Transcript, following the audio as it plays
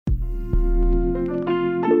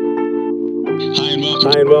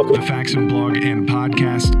Hi, and welcome to Faxon Blog and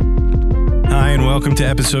Podcast. Hi, and welcome to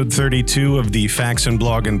episode 32 of the Faxon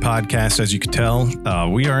Blog and Podcast. As you can tell,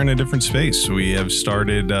 we are in a different space. We have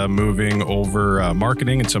started moving over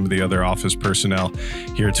marketing and some of the other office personnel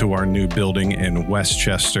here to our new building in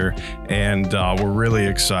Westchester, and we're really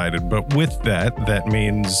excited. But with that, that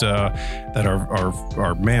means that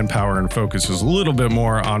our manpower and focus is a little bit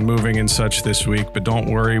more on moving and such this week. But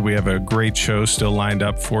don't worry, we have a great show still lined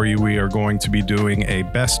up for you. We are going to be doing a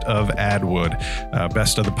best of Adwood,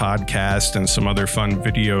 best of the podcast, and some other fun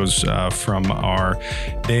videos from our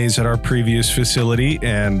days at our previous facility,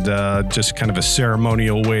 and just kind of a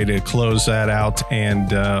ceremonial way to close that out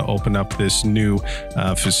and open up this new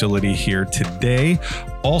facility here today.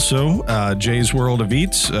 Also, Jay's World of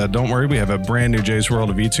Eats. Don't worry, we have a brand new Jay's World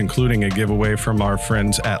of Eats, including a giveaway from our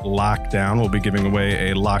friends at Lockdown. We'll be giving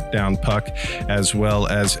away a Lockdown puck as well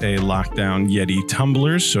as a Lockdown Yeti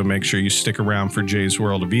tumblers. So make sure you stick around for Jay's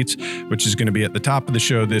World of Eats, which is going to be at the top of the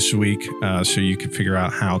show this week, so you can figure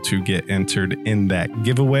out how to get entered in that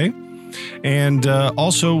giveaway. And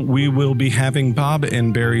also, we will be having Bob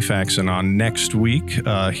and Barry Faxon on next week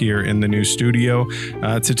here in the new studio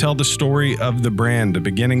to tell the story of the brand, the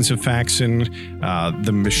beginnings of Faxon,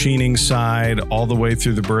 the machining side, all the way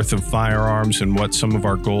through the birth of firearms and what some of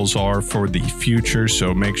our goals are for the future.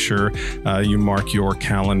 So make sure you mark your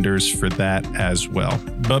calendars for that as well.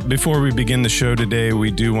 But before we begin the show today,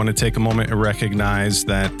 we do want to take a moment to recognize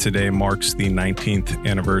that today marks the 19th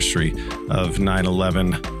anniversary of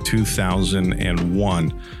 9/11/2001.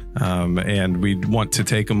 And we want to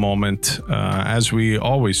take a moment, as we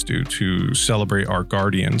always do, to celebrate our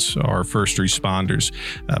guardians, our first responders,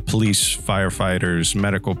 police, firefighters,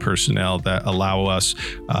 medical personnel that allow us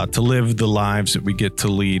to live the lives that we get to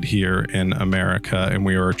lead here in America. And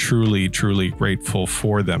we are truly, truly grateful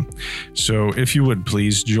for them. So if you would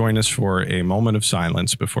please join us for a moment of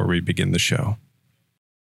silence before we begin the show.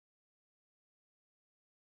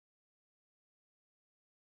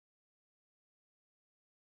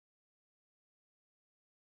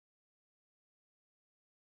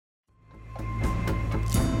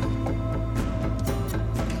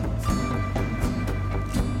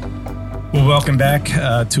 Well, welcome back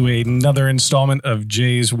to another installment of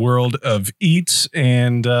Jay's World of Eats.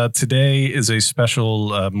 And today is a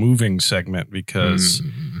special moving segment because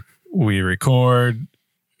we record,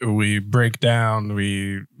 we break down,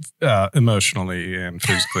 we emotionally and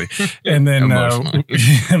physically, and then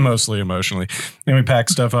mostly emotionally. And we pack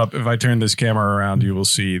stuff up. If I turn this camera around, you will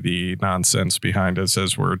see the nonsense behind us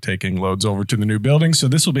as we're taking loads over to the new building. So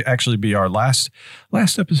this will actually be our last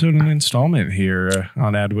episode and installment here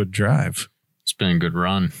on Adwood Drive. It's been a good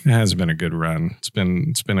run. It has been a good run. It's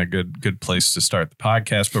been a good place to start the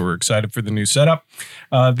podcast, but we're excited for the new setup.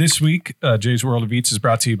 This week, Jay's World of Eats is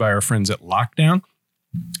brought to you by our friends at Lockdown.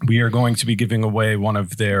 We are going to be giving away one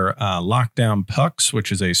of their Lockdown pucks,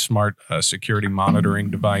 which is a smart security monitoring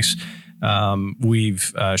device.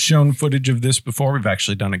 We've shown footage of this before. We've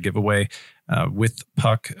actually done a giveaway with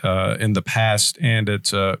Puck in the past, and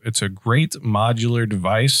it's a great modular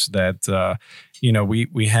device that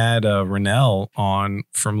we had Renelle on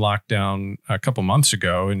from Lockdown a couple months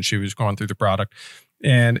ago, and she was going through the product.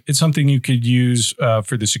 And it's something you could use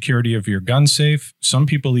for the security of your gun safe. Some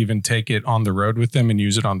people even take it on the road with them and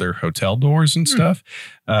use it on their hotel doors and stuff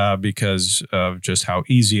because of just how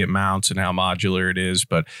easy it mounts and how modular it is.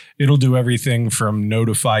 But it'll do everything from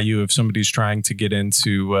notify you if somebody's trying to get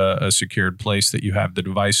into a secured place that you have the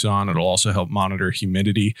device on. It'll also help monitor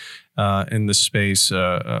humidity in the space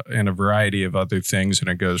and a variety of other things. And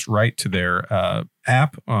it goes right to their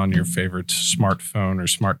app on your favorite smartphone or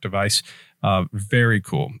smart device. Very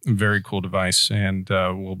cool device. And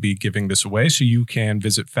we'll be giving this away. So you can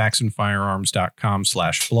visit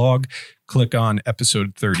faxonfirearms.com/blog, click on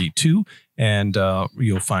episode 32, and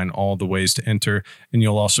you'll find all the ways to enter. And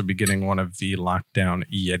you'll also be getting one of the Lockdown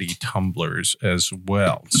Yeti tumblers as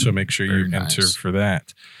well. So make sure you enter for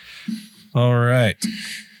that. All right.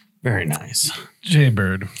 Very nice. Jay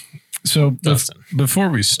Bird. So before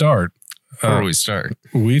we start,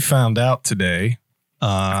 we found out today,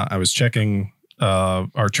 I was checking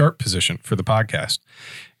our chart position for the podcast.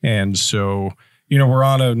 And so, we're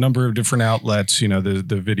on a number of different outlets, the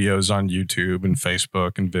videos on YouTube and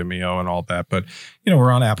Facebook and Vimeo and all that. But,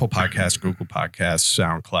 we're on Apple Podcasts, Google Podcasts,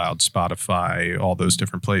 SoundCloud, Spotify, all those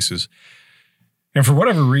different places. And for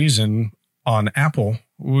whatever reason, on Apple,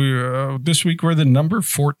 this week we're the number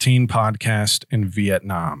 14 podcast in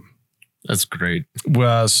Vietnam. That's great.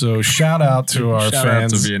 Well, so shout out to our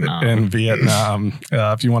fans in Vietnam.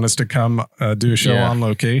 If you want us to come do a show on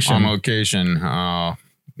location. On location.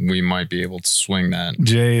 we might be able to swing that.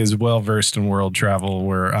 Jay is well versed in world travel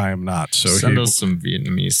where I am not. So Send us some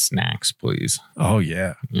Vietnamese snacks, please. Oh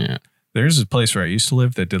yeah. Yeah. There's a place where I used to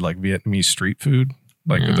live that did like Vietnamese street food.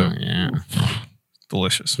 Like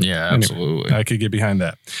delicious. Yeah, Anyway, absolutely. I could get behind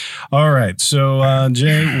that. All right. So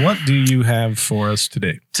Jay, what do you have for us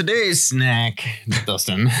today? Today's snack,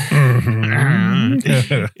 Dustin,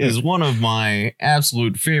 is one of my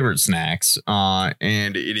absolute favorite snacks.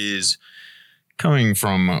 And it is coming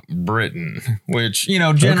from Britain, which,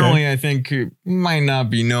 generally I think might not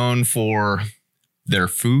be known for their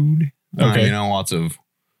food. Okay. Lots of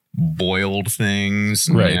boiled things.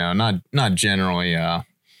 Right. Not generally,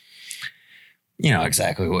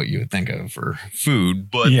 exactly what you would think of for food.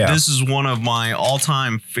 But This is one of my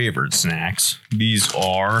all-time favorite snacks. These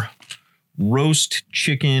are roast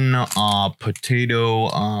chicken,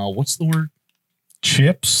 potato, what's the word?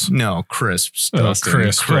 Chips? No, crisps. Crisps.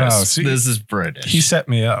 Crisps. Wow, see, this is British. He set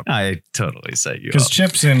me up. I totally set you up. Because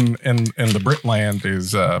chips in the Britland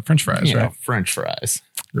is French fries, right? French fries.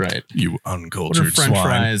 Right. You What uncultured are French swine.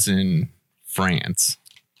 fries in France?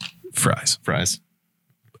 Fries.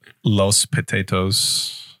 Los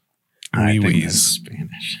potatoes. I think Wee-wees. that's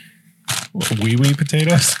Spanish. Wee-wee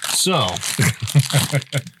potatoes? So,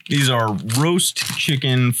 these are roast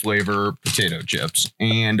chicken flavor potato chips,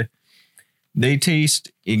 and they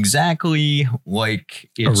taste exactly like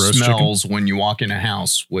A it roast smells when you walk in a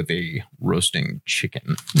house with a roasting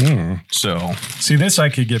chicken. So, See, this I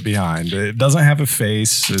could get behind. It doesn't have a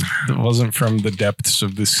face. It wasn't from the depths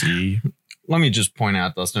of the sea. let me just point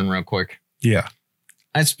out, Dustin, real quick. Yeah.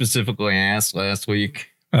 I specifically asked last week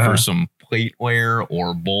Uh-huh. for some plateware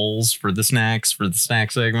or bowls for the snack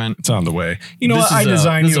segment. It's on the way. You know This what? I is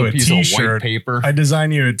designed this is you a piece of white t-shirt. paper. I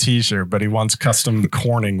designed you a t-shirt, but he wants custom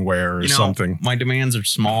Corningware or You know, something. My demands are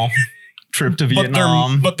small. Trip to But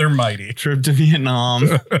Vietnam. they're mighty. Trip to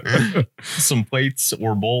Vietnam. Some plates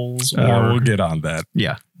or bowls. Or We'll get on that.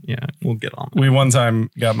 yeah, we'll get on that. We one time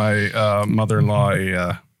got my mother-in-law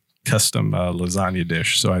a custom lasagna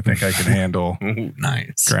dish, so I think I can handle Ooh,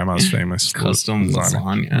 nice. Grandma's famous Custom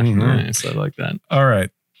lasagna. Mhm. Nice. I like that. All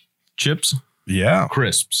right. Chips, Yeah.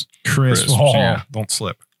 crisps. Crisp. Crisps, Oh, yeah. don't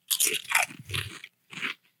slip.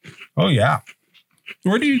 Oh, yeah.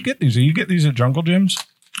 Where do you get these? Do you get these at Jungle Gyms?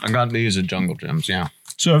 I got these at Jungle Gyms. Yeah.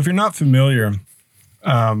 So if you're not familiar,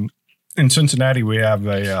 in Cincinnati, we have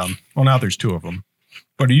a, well, now there's two of them,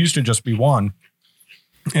 but it used to just be one.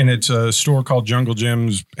 And it's a store called Jungle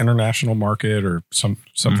Gyms International Market or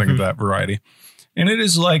something of that variety. And it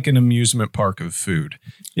is like an amusement park of food.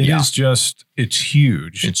 It Yeah. is just, it's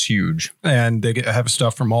huge. It's huge. And they have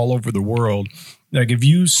stuff from all over the world. Like if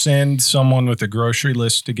you send someone with a grocery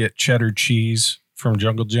list to get cheddar cheese from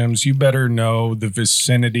Jungle Gyms, you better know the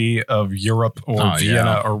vicinity of Europe or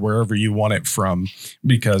Vienna or wherever you want it from,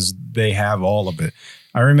 because they have all of it.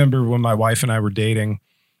 I remember when my wife and I were dating,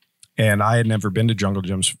 and I had never been to Jungle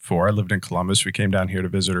Gyms before. I lived in Columbus. We came down here to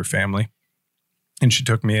visit her family, and she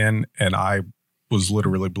took me in, and I was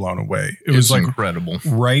literally blown away. It was like incredible.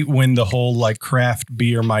 right when the whole like craft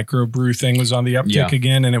beer microbrew thing was on the uptick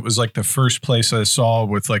again. And it was like the first place I saw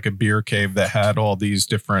with like a beer cave that had all these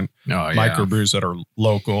different microbrews that are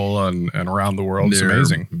local and around the world. It's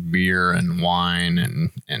amazing. Beer and wine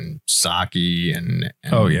and sake and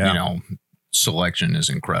selection is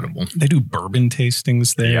incredible. They do bourbon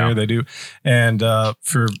tastings there. Yeah. They do. And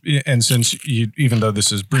since even though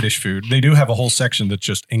this is British food, they do have a whole section that's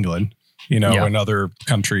just England, and other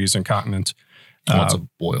countries and continents. Lots of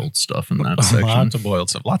boiled stuff in that section. Lots of boiled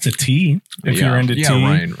stuff. Lots of tea. If you're into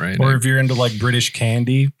tea. Right. Or if you're into like British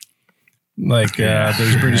candy, like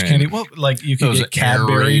there's British candy. Well, like you can those get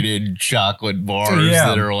Cadbury. aerated chocolate bars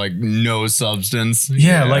that are like no substance.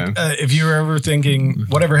 Yeah, like if you were ever thinking,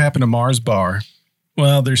 whatever happened to Mars Bar?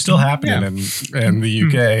 Well, they're still happening in the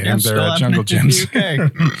UK, and they're at Jungle Gyms.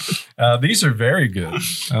 These are very good.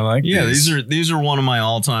 I like these. These are one of my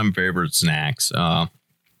all-time favorite snacks.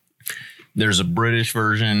 There's a British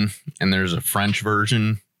version and there's a French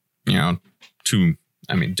version. Different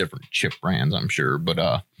chip brands, I'm sure,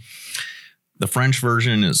 but the French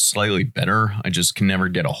version is slightly better. I just can never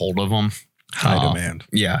get a hold of them. High demand.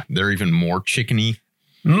 Yeah, they're even more chickeny.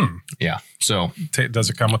 Yeah. So does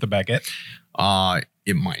it come with a baguette?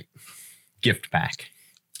 It might. Gift pack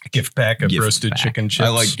of roasted chicken chips. I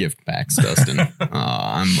like gift packs, Dustin.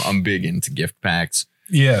 I'm big into gift packs.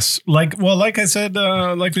 Yes. Like I said,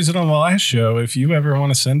 like we said on the last show, if you ever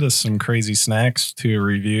want to send us some crazy snacks to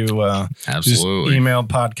review, absolutely, just email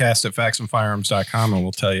podcast@faxandfirearms.com and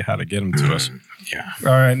we'll tell you how to get them to us. Yeah.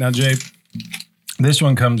 All right. Now, Jay, this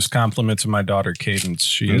one comes compliment to my daughter, Cadence.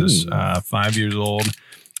 She is 5 years old.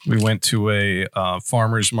 We went to a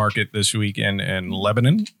farmer's market this weekend in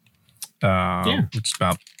Lebanon, which is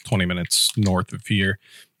about 20 minutes north of here.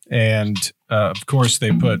 And of course,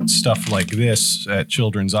 they put stuff like this at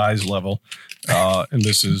children's eyes level. And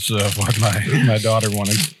this is what my daughter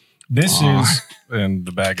wanted. This is, and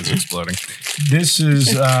the bag is exploding. This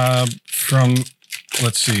is from,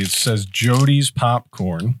 let's see, it says Jody's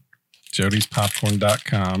Popcorn,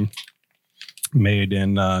 jodie'spopcorn.com, made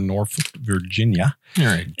in Norfolk, Virginia. All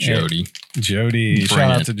right, Jody. Jody,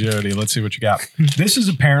 shout out to Jody. Let's see what you got. This is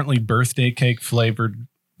apparently birthday cake flavored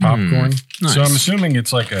popcorn. Nice. So I'm assuming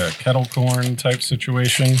it's like a kettle corn type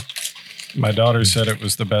situation. My daughter said it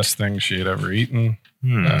was the best thing she had ever eaten.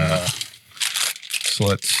 So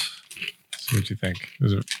let's see what you think.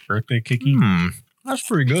 Is it birthday cakey? That's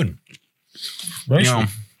pretty good. You know,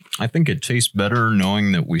 I think it tastes better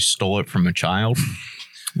knowing that we stole it from a child.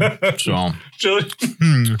 So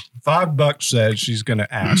 $5 said she's going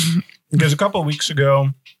to ask. Because a couple of weeks ago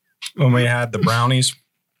when we had the brownies,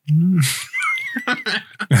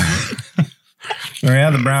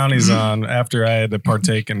 on after I had to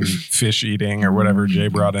partake in fish eating or whatever Jay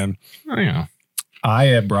brought in. Oh, yeah. I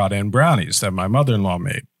had brought in brownies that my mother-in-law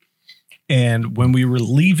made. And when we were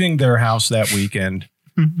leaving their house that weekend,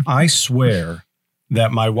 I swear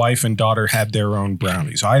that my wife and daughter had their own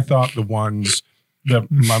brownies. I thought the ones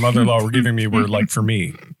that my mother-in-law were giving me were like for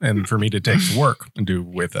me and for me to take to work and do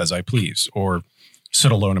with as I please, or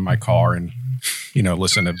sit alone in my car and,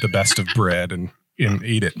 listen to the best of bread and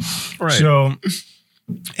eat it. Right. So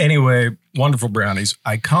anyway, wonderful brownies.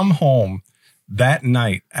 I come home that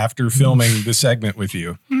night after filming the segment with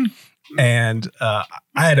you, and I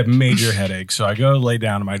had a major headache. So I go lay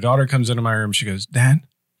down and my daughter comes into my room. She goes, "Dad,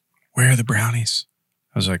 where are the brownies?"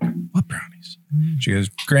 I was like, "What brownies?" She goes,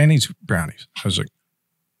 "Granny's brownies." I was like,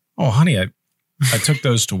 "Oh, honey, I took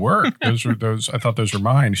those to work. I thought those were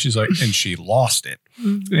mine." She's like, and she lost it.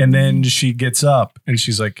 And then she gets up and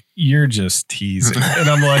she's like, "You're just teasing." And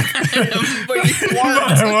I'm like,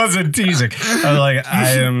 I wasn't teasing. I was like, "I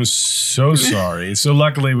am so sorry." So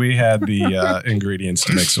luckily we had the ingredients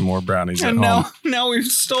to make some more brownies at home. Now we've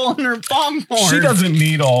stolen her popcorn. She doesn't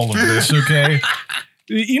need all of this, okay?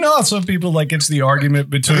 You know how some people it's the argument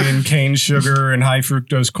between cane sugar and high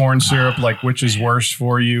fructose corn syrup, which is worse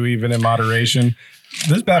for you, even in moderation?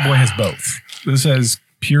 This bad boy has both. This has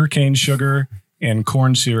pure cane sugar and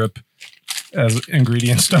corn syrup as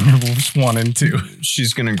ingredients numbers 1 and 2.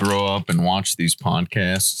 She's going to grow up and watch these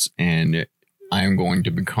podcasts, and I am going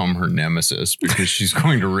to become her nemesis because she's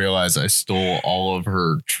going to realize I stole all of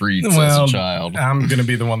her treats as a child. I'm going to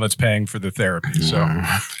be the one that's paying for the therapy, so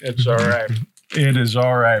it's all right. It is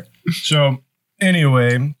all right. So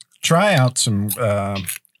anyway, try out some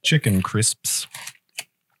chicken crisps.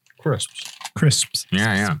 Crisps.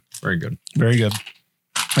 Yeah. Very good. Very good.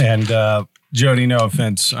 And Jody, no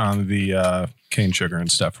offense on the cane sugar and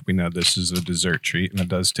stuff. We know this is a dessert treat, and it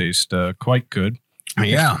does taste quite good.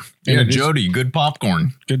 Yeah. Jody, good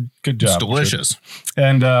popcorn. Good job. It's delicious. Jody.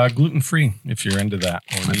 And gluten-free, if you're into that.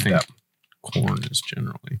 I think that. Corn is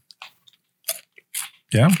generally.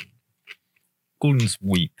 Yeah? Gluten's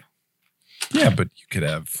weak. Yeah, but you could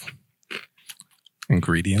have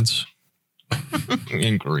ingredients.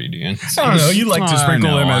 Ingredients. I don't know. You like to sprinkle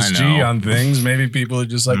MSG on things. Maybe people are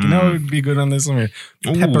just like, it'd be good on this. Let me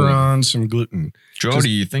pepper on some gluten. Jody,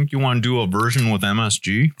 you think you want to do a version with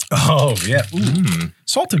MSG? Oh, yeah.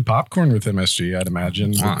 Salted popcorn with MSG, I'd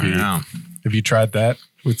imagine. Yeah. Have you tried that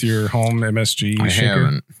with your home MSG shaker?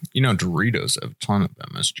 Haven't. Doritos have a ton of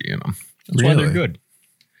MSG in them. That's why they're good.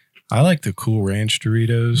 I like the Cool Ranch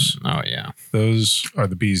Doritos. Oh, yeah. Those are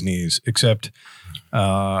the bee's knees, except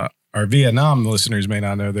our Vietnam listeners may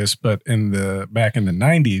not know this, but back in the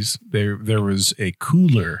 90s, there was a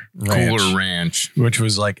Cooler Ranch. Which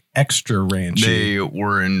was like extra ranchy. They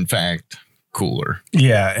were, in fact, cooler.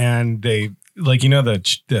 Yeah, and they... the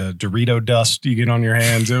Dorito dust you get on your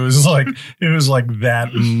hands. It was like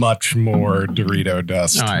that much more Dorito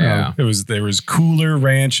dust. Oh, yeah. There was Cooler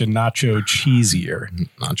Ranch and Nacho Cheesier.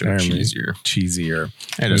 Cheesier.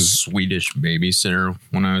 I had a Swedish babysitter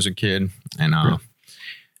when I was a kid, and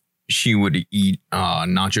she would eat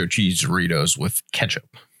nacho cheese Doritos with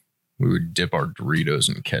ketchup. We would dip our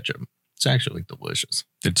Doritos in ketchup. It's actually delicious.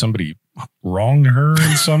 Did somebody wrong her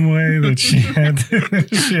in some way that she had?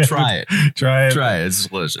 Try it. Try it. It's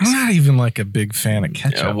delicious. I'm not even a big fan of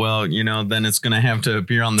ketchup. Yeah, well, then it's going to have to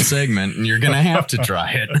appear on the segment and you're going to have to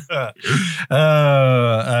try it.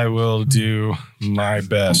 I will do my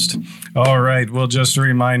best. All right. Well, just a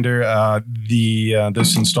reminder,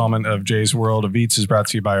 this installment of Jay's World of Eats is brought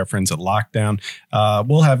to you by our friends at Lockdown.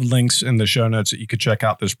 We'll have links in the show notes that you could check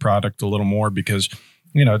out this product a little more because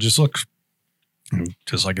just looks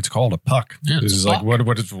just like it's called, a puck. Yeah, this is like,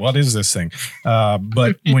 what is this thing?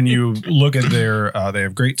 But when you look at their, they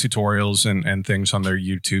have great tutorials and things on their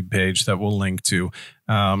YouTube page that we'll link to.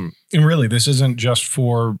 And really, this isn't just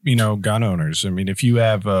for, gun owners. I mean, if you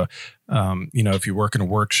have if you work in a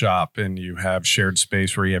workshop and you have shared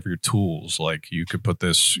space where you have your tools, like you could put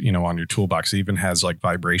this, on your toolbox. It even has like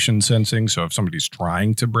vibration sensing. So if somebody's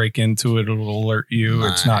trying to break into it, it'll alert you.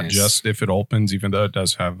 Nice. It's not just if it opens, even though it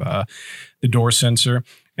does have the door sensor.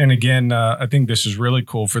 And again, I think this is really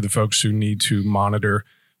cool for the folks who need to monitor,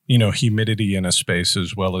 humidity in a space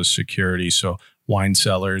as well as security. So wine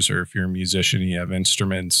cellars, or if you're a musician, you have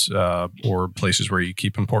instruments or places where you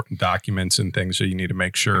keep important documents and things, so you need to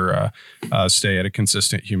make sure stay at a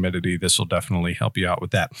consistent humidity. This will definitely help you out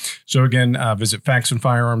with that. So again, visit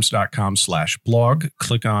faxonfirearms.com/blog.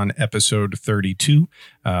 Click on episode 32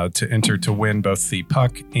 to enter to win both the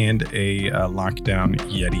puck and a Lockdown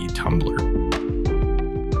Yeti tumbler.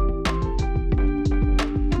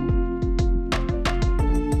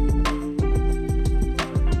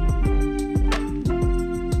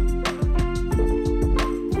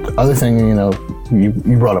 Other thing,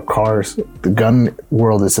 you brought up cars. The gun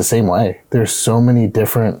world is the same way. There's so many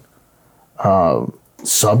different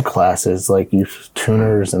subclasses, like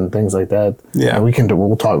tuners and things like that. Yeah, and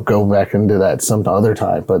we'll go back into that some other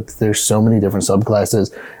time. But there's so many different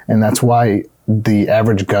subclasses, and that's why the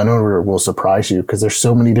average gun owner will surprise you, because there's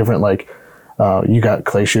so many different. Like you got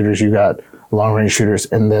clay shooters, you got long range shooters,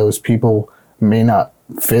 and those people may not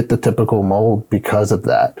fit the typical mold because of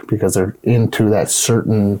that, because they're into that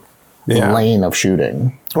certain lane of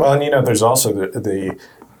shooting. Well, and there's also the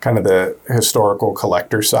kind of the historical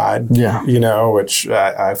collector side, which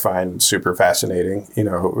I find super fascinating,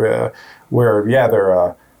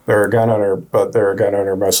 where they're a gun owner, but they're a gun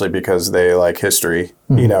owner mostly because they like history,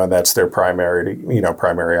 and that's their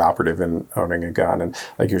primary operative in owning a gun. And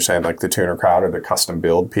like you're saying, like the tuner crowd or the custom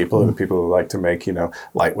build people, the people who like to make,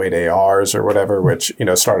 lightweight ARs or whatever, which,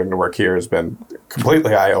 starting to work here has been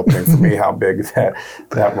completely eye-opening for me how big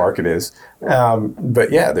that market is.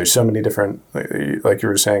 But yeah, there's so many different, like you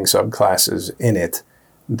were saying, subclasses in it,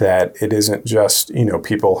 that it isn't just,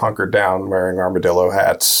 people hunkered down wearing armadillo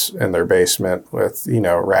hats in their basement with,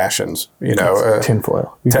 rations,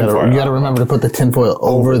 tinfoil. You got to remember to put the tinfoil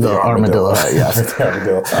over the armadillo hat. Yes.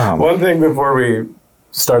 One thing before we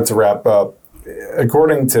start to wrap up,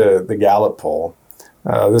 according to the Gallup poll,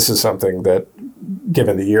 this is something that,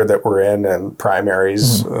 given the year that we're in and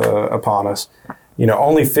primaries upon us,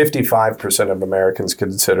 only 55% of Americans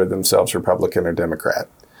consider themselves Republican or Democrat.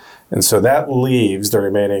 And so that leaves the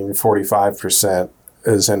remaining 45%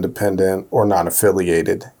 as independent or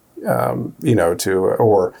non-affiliated,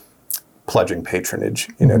 or pledging patronage,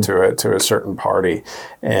 to a certain party.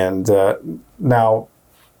 And now,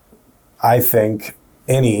 I think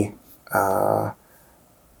any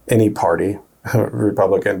party,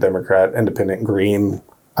 Republican, Democrat, Independent, Green,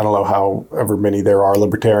 I don't know however many there are,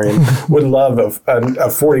 Libertarian, would love a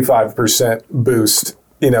 45% boost,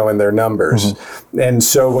 in their numbers. And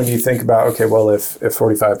so when you think about, okay, well, if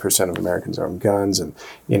 45% of Americans own guns and,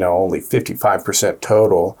 only 55%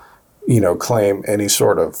 total, claim any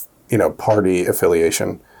sort of, party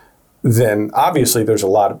affiliation, then obviously there's a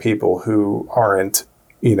lot of people who aren't,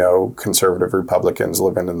 conservative Republicans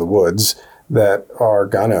living in the woods that are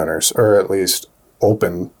gun owners, or at least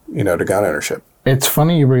open, to gun ownership. It's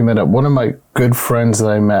funny you bring that up. One of my good friends that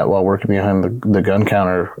I met while working behind the gun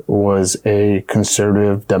counter was a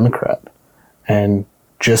conservative Democrat. And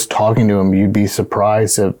just talking to him, you'd be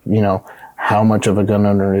surprised at, how much of a gun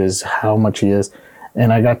owner is, how much he is.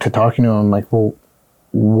 And I got to talking to him like, well,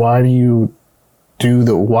 why are you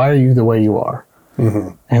the way you are?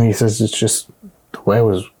 Mm-hmm. And he says, it's just the way I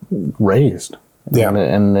was raised. Yeah.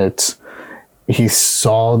 And he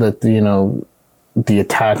saw that, the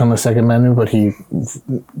attack on the Second Amendment, but he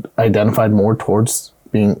identified more towards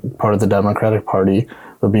being part of the Democratic Party,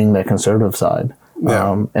 but being that conservative side.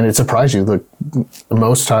 Yeah. And it surprised you. Look,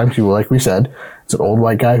 most times, like we said, it's an old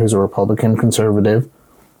white guy who's a Republican conservative.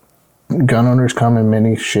 Gun owners come in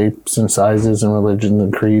many shapes and sizes and religions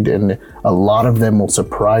and creed, and a lot of them will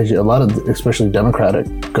surprise you. A lot of, especially Democratic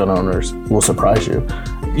gun owners, will surprise you.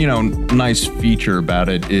 Nice feature about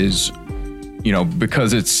it is,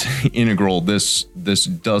 because it's integral, this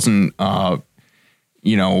doesn't,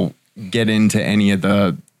 get into any of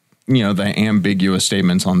the, the ambiguous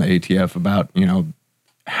statements on the ATF about,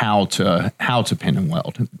 how to pin and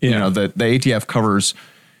weld. Yeah. The ATF covers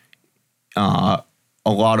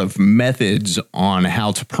a lot of methods on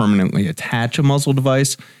how to permanently attach a muzzle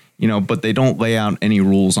device. but they don't lay out any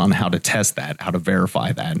rules on how to test that, how to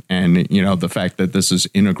verify that. And, the fact that this is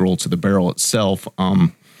integral to the barrel itself,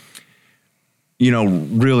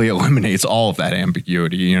 really eliminates all of that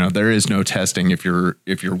ambiguity. There is no testing if your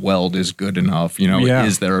weld is good enough.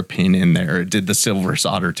 Is there a pin in there? Did the silver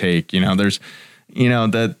solder take? There's,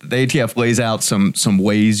 the ATF lays out some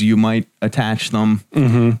ways you might attach them,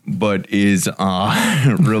 but is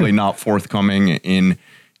really not forthcoming in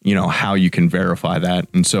how you can verify that.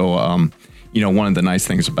 And so, one of the nice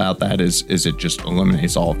things about that is it just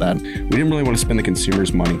eliminates all of that. We didn't really want to spend the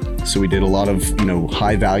consumer's money, so we did a lot of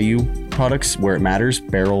high value products where it matters,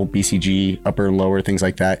 barrel, BCG, upper and lower, things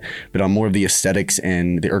like that. But on more of the aesthetics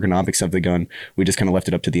and the ergonomics of the gun, we just kind of left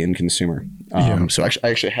it up to the end consumer. So I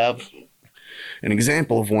actually have an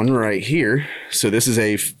example of one right here. So this is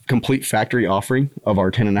a complete factory offering of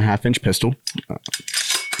our 10.5-inch pistol.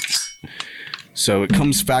 So it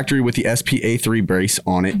comes factory with the SPA3 brace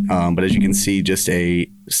on it, but as you can see, just a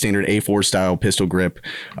standard A4 style pistol grip,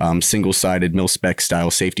 single-sided mil-spec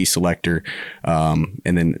style safety selector, and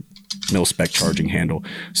then mil-spec charging handle.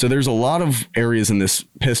 So there's a lot of areas in this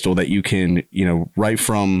pistol that you can, right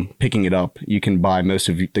from picking it up, you can buy most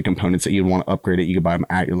of the components that you'd want to upgrade it. You can buy them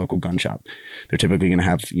at your local gun shop. They're typically going to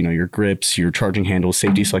have, your grips, your charging handles,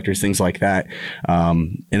 safety selectors, things like that.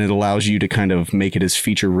 And it allows you to kind of make it as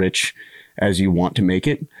feature rich as you want to make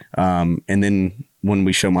it. And then when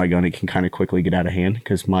we show my gun, it can kind of quickly get out of hand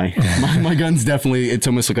because my gun's definitely, it's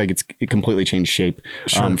almost look like it completely changed shape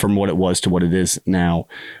from what it was to what it is now.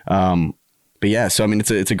 But yeah, so I mean,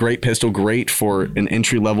 it's a great pistol, great for an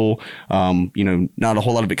entry level, not a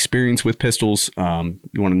whole lot of experience with pistols. You want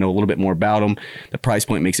to know a little bit more about them. The price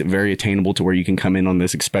point makes it very attainable to where you can come in on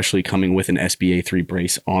this, especially coming with an SPA3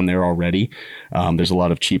 brace on there already. There's a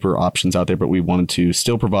lot of cheaper options out there, but we wanted to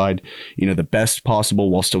still provide, the best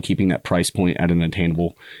possible while still keeping that price point at an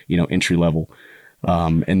attainable, entry level.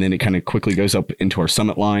 And then it kind of quickly goes up into our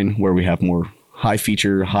Summit line where we have more high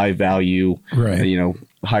feature, high value, right.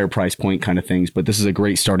 Higher price point kind of things. But this is a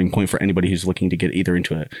great starting point for anybody who's looking to get either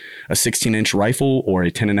into a 16-inch rifle or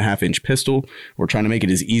a 10.5-inch pistol. We're trying to make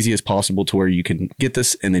it as easy as possible to where you can get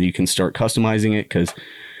this and then you can start customizing it because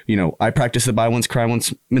I practice the buy once, cry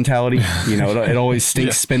once mentality. It always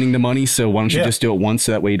stinks spending the money. So why don't you just do it once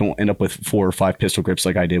so that way you don't end up with 4 or 5 pistol grips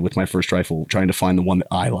like I did with my first rifle, trying to find the one that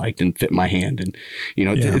I liked and fit my hand. And,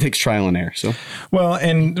 it takes trial and error. So, well,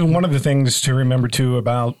 and one of the things to remember too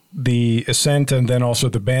about the Ascent and then also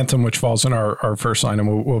the Bantam, which falls in our first line,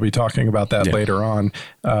 and we'll be talking about that later on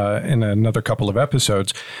in another couple of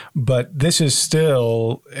episodes. But this is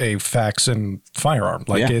still a Faxon firearm.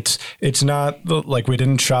 Like it's not like we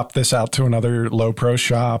didn't shop this out to another low pro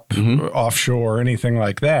shop offshore or anything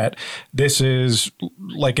like that. This is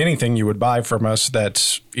like anything you would buy from us.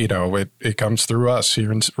 That's it comes through us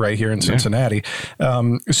right here in Cincinnati.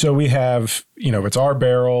 So we have it's our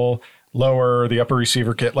barrel, lower, the upper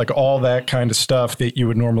receiver kit, like all that kind of stuff that you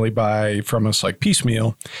would normally buy from us like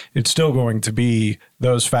piecemeal. It's still going to be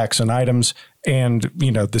those Faxon items and,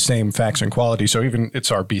 the same Faxon quality. So even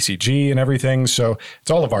it's our BCG and everything. So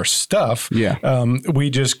it's all of our stuff. Yeah.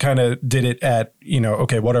 We just kind of did it at,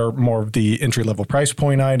 okay, what are more of the entry level price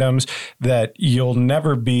point items that you'll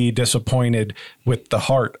never be disappointed with the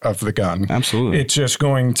heart of the gun. Absolutely. It's just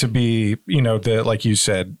going to be, like you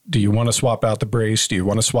said, do you want to swap out the brace? Do you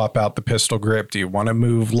want to swap out the pistol grip? Do you want to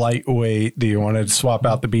move lightweight? Do you want to swap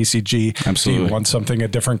out the BCG? Absolutely. Do you want something a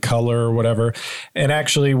different color or whatever? And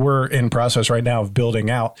actually we're in process right now of building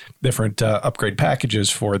out different upgrade packages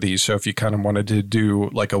for these. So if you kind of wanted to do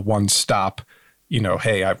like a one-stop,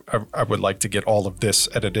 hey, I would like to get all of this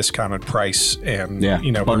at a discounted price and,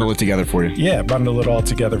 bundle it together for you. Yeah, bundle it all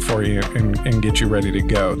together for you and get you ready to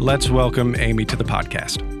go. Let's welcome Amy to the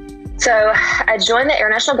podcast. So I joined the Air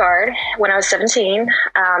National Guard when I was 17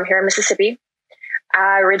 here in Mississippi.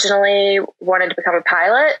 I originally wanted to become a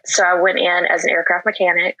pilot, so I went in as an aircraft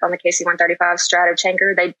mechanic on the KC-135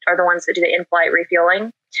 Stratotanker. They are the ones that do the in-flight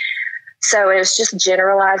refueling. So it was just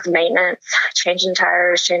generalized maintenance, changing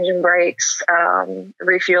tires, changing brakes,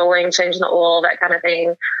 refueling, changing the oil, that kind of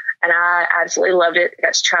thing. And I absolutely loved it. I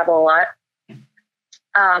got to travel a lot.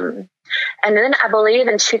 And then I believe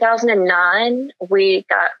in 2009, we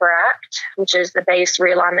got BRACT, which is the Base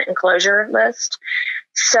Realignment and Closure List.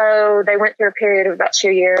 So they went through a period of about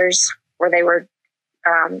 2 years where they were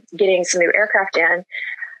getting some new aircraft in.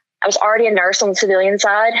 I was already a nurse on the civilian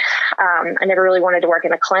side. I never really wanted to work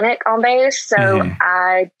in a clinic on base. So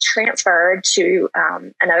I transferred to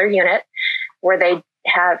another unit where they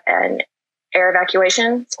have an air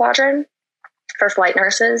evacuation squadron. for flight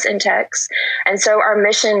nurses in techs. And so our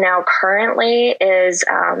mission now currently is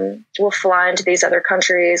we'll fly into these other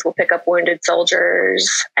countries. We'll pick up wounded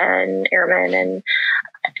soldiers and airmen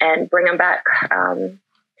and bring them back.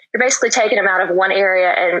 You're basically taking them out of one area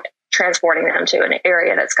and transporting them to an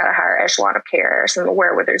area that's got a higher echelon of care,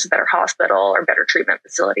 somewhere where there's a better hospital or better treatment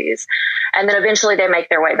facilities. And then eventually they make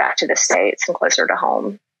their way back to the States and closer to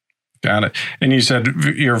home. Got it. And you said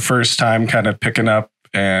your first time kind of picking up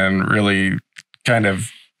and really kind of,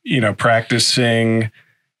 practicing,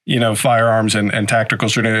 firearms and tactical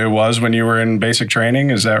shooting. It was when you were in basic training.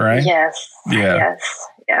 Is that right? Yes. Yeah. Yes.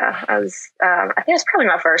 Yeah. I think it was probably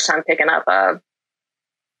my first time picking up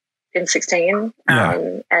in 16.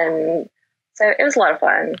 Yeah. And so it was a lot of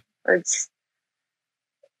fun. I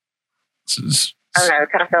don't know,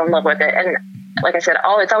 kind of fell in love with it. And like I said,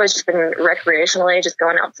 it's always just been recreationally, just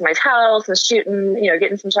going out to somebody's house and shooting,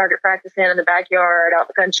 getting some target practice in the backyard, out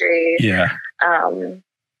the country. Yeah.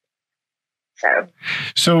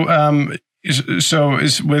 So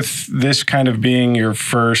is with this kind of being your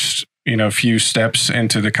first, few steps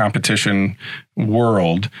into the competition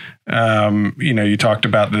world, you talked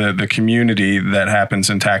about the community that happens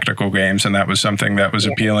in tactical games, and that was something that was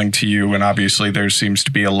appealing to you. And obviously there seems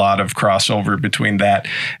to be a lot of crossover between that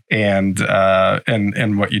and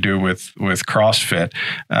what you do with CrossFit.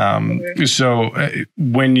 So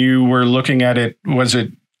when you were looking at it, was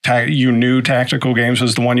it you knew tactical games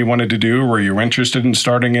was the one you wanted to do? Were you interested in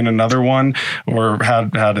starting in another one, or how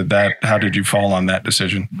did you fall on that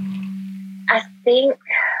decision? I think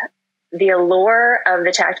the allure of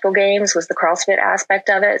the tactical games was the CrossFit aspect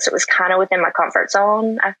of it. So it was kind of within my comfort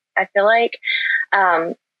zone. I feel like,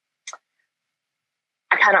 I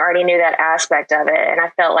kind of already knew that aspect of it. And I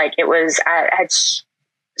felt like I had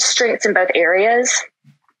strengths in both areas.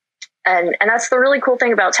 And that's the really cool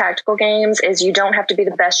thing about tactical games is you don't have to be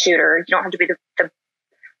the best shooter. You don't have to be the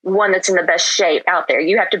one that's in the best shape out there.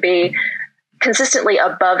 You have to be consistently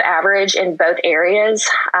above average in both areas.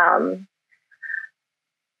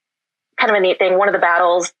 Kind of a neat thing. One of the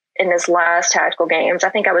battles in this last tactical games, I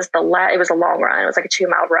think it was a long run. It was like a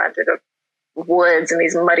 2-mile run through the woods and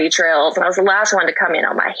these muddy trails. And I was the last one to come in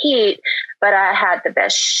on my heat, but I had the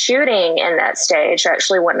best shooting in that stage. I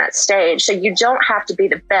actually won that stage. So you don't have to be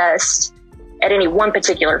the best at any one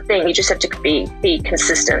particular thing. You just have to be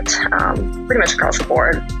consistent, pretty much across the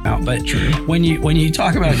board. But when you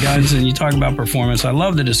talk about guns and you talk about performance, I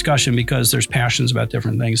love the discussion because there's passions about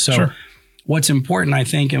different things. So what's important, I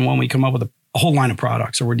think, and when we come up with a whole line of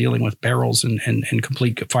products, or we're dealing with barrels and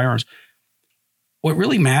complete firearms, what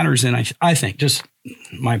really matters, and I think, just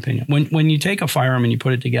my opinion, when you take a firearm and you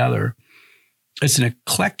put it together, it's an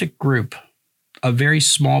eclectic group of very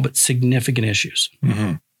small but significant issues.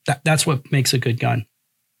 Mm-hmm. That's what makes a good gun.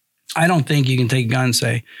 I don't think you can take a gun and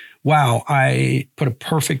say, wow, I put a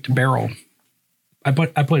perfect barrel. I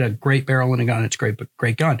put a great barrel in a gun. It's great, but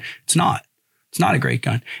great gun. It's not. It's not a great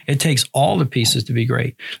gun. It takes all the pieces to be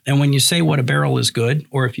great. And when you say what a barrel is good,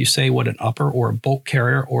 or if you say what an upper or a bolt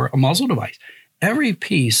carrier or a muzzle device, every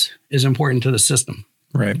piece is important to the system.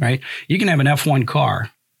 Right. You can have an F1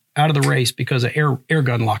 car out of the race because an air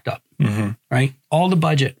gun locked up. Mm-hmm. Right. All the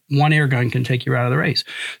budget, one air gun can take you out of the race.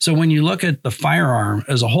 So when you look at the firearm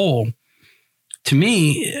as a whole, to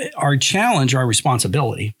me, our challenge, our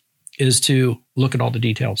responsibility is to look at all the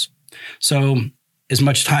details. So as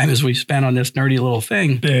much time as we spent on this nerdy little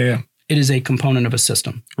thing, it is a component of a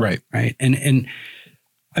system. Right. And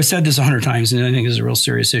I've said this 100 times, and I think it's a real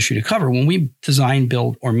serious issue to cover. When we design,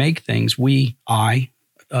 build, or make things, I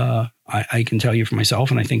can tell you for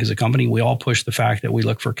myself, and I think as a company, we all push the fact that we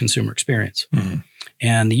look for consumer experience. Mm-hmm.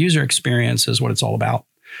 And the user experience is what it's all about.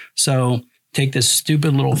 So take this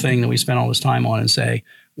stupid little thing that we spent all this time on and say,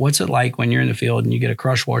 what's it like when you're in the field and you get a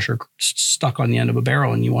crush washer stuck on the end of a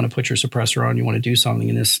barrel and you want to put your suppressor on, you want to do something,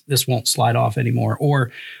 and this won't slide off anymore?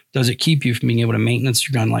 Or does it keep you from being able to maintenance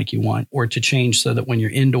your gun like you want, or to change so that when you're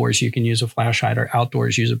indoors, you can use a flash hider,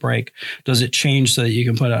 outdoors, use a brake? Does it change so that you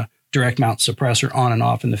can put a direct mount suppressor on and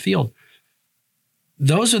off in the field?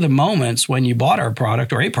 Those are the moments when you bought our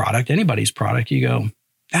product, or a product, anybody's product, you go,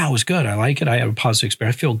 it was good. I like it. I have a positive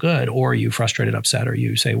experience. I feel good. Or you frustrated, upset, or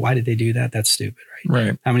you say, why did they do that? That's stupid,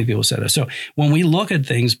 right? How many people said that? So when we look at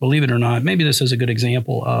things, believe it or not, maybe this is a good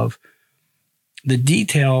example of the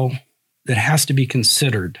detail that has to be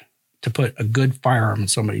considered to put a good firearm in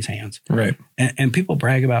somebody's hands. Right. And people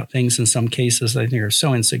brag about things in some cases that I think are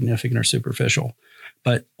so insignificant or superficial.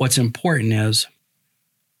 But what's important is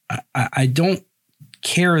I don't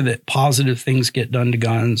care that positive things get done to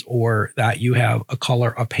guns, or that you have a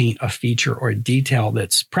color, a paint, a feature, or a detail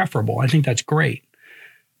that's preferable. I think that's great.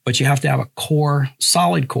 but you have to have a core,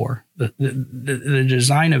 solid core. The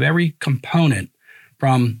design of every component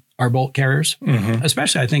from our bolt carriers,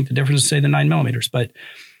 especially I think the difference is, say, the 9mm, but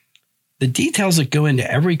the details that go into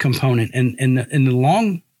every component and in the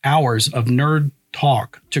long hours of nerd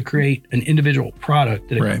talk to create an individual product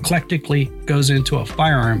that eclectically goes into a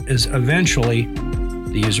firearm is eventually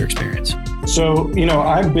the user experience. So,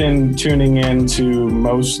 I've been tuning into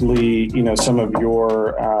mostly, some of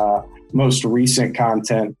your most recent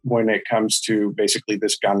content when it comes to basically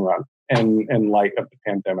this gun run in light of the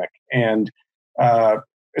pandemic, and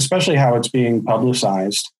especially how it's being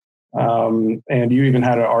publicized. And you even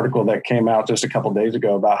had an article that came out just a couple of days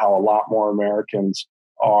ago about how a lot more Americans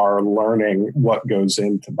are learning what goes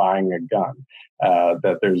into buying a gun,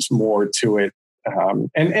 that there's more to it.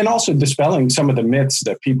 And also dispelling some of the myths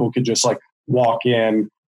that people could just like walk in,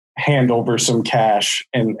 hand over some cash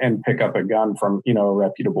and pick up a gun from, a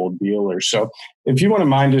reputable dealer. So if you wouldn't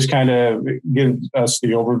mind just kind of give us the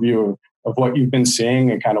overview of what you've been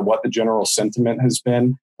seeing and kind of what the general sentiment has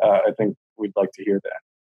been, I think we'd like to hear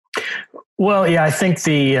that. Well, yeah, I think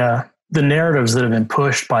the narratives that have been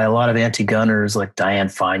pushed by a lot of anti-gunners like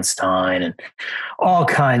Dianne Feinstein and all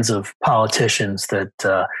kinds of politicians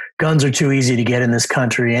that guns are too easy to get in this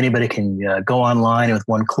country. Anybody can go online and with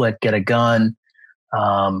one click get a gun.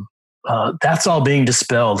 That's all being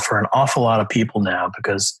dispelled for an awful lot of people now,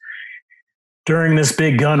 because during this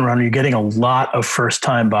big gun run, you're getting a lot of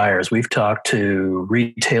first-time buyers. We've talked to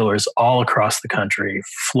retailers all across the country,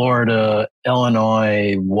 Florida,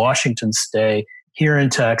 Illinois, Washington State, here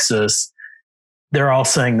in Texas. They're all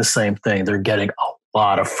saying the same thing. They're getting a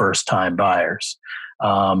lot of first-time buyers.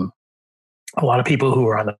 A lot of people who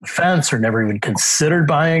are on the fence or never even considered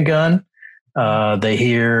buying a gun. They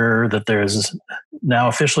hear that there's now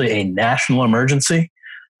officially a national emergency.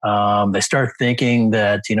 They start thinking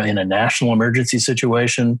that, in a national emergency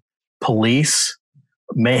situation, police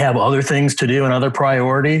may have other things to do and other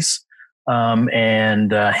priorities,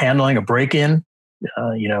 and handling a break-in,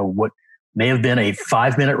 what may have been a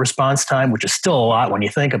 5-minute response time, which is still a lot when you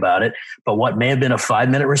think about it, but what may have been a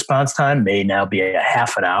 5-minute response time may now be a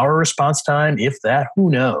half an hour response time, if that, who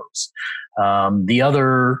knows? The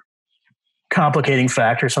other complicating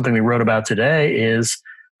factor, something we wrote about today, is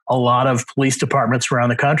a lot of police departments around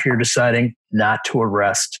the country are deciding not to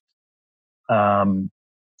arrest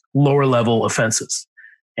lower level offenses.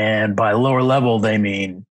 And by lower level, they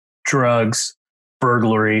mean drugs,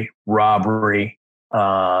 burglary, robbery,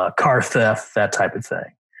 car theft, that type of thing.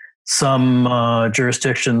 Some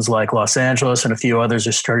jurisdictions like Los Angeles and a few others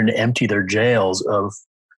are starting to empty their jails of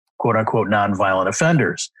quote unquote nonviolent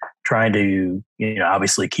offenders, trying to,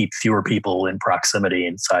 obviously keep fewer people in proximity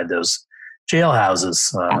inside those jailhouses.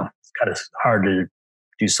 It's kind of hard to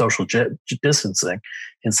do social distancing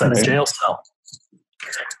inside a jail cell.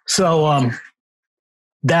 So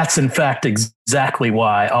that's in fact exactly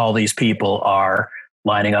why all these people are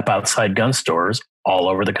lining up outside gun stores all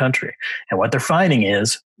over the country. And what they're finding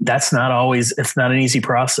is it's not an easy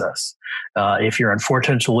process. If you're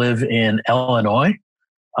unfortunate to live in Illinois,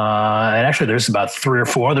 and actually there's about 3 or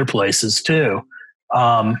 4 other places too,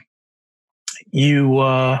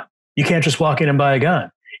 you can't just walk in and buy a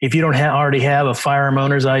gun. If you don't already have a firearm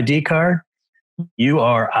owner's ID card, you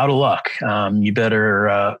are out of luck. You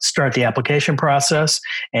better start the application process.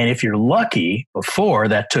 And if you're lucky, before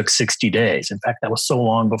that took 60 days. In fact, that was so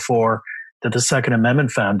long before that the Second Amendment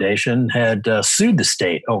Foundation had sued the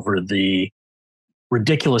state over the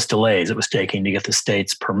ridiculous delays it was taking to get the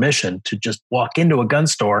state's permission to just walk into a gun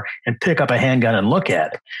store and pick up a handgun and look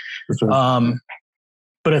at it.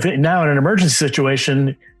 But if now in an emergency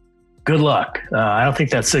situation, good luck. I think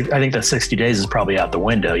that 60 days is probably out the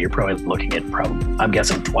window. You're probably looking at I'm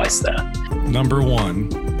guessing twice that. Number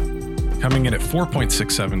 1, coming in at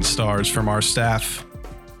 4.67 stars from our staff,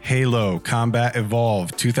 Halo Combat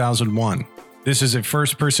Evolved 2001. This is a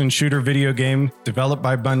first-person shooter video game developed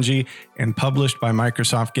by Bungie and published by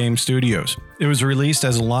Microsoft Game Studios. It was released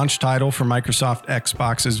as a launch title for Microsoft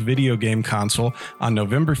Xbox's video game console on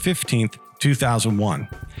November 15th, 2001.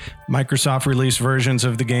 Microsoft released versions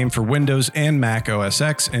of the game for Windows and Mac OS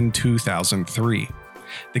X in 2003.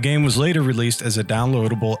 The game was later released as a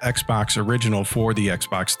downloadable Xbox original for the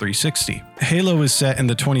Xbox 360. Halo is set in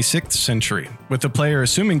the 26th century, with the player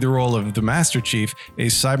assuming the role of the Master Chief, a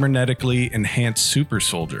cybernetically enhanced super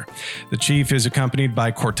soldier. The Chief is accompanied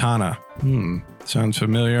by Cortana. Sounds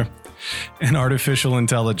familiar. And artificial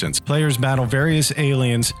intelligence. Players battle various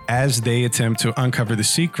aliens as they attempt to uncover the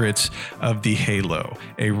secrets of the Halo,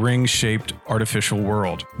 a ring-shaped artificial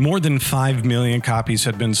world. More than 5 million copies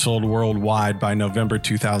had been sold worldwide by November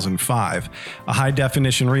 2005. A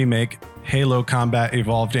high-definition remake Halo Combat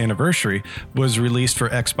Evolved Anniversary was released for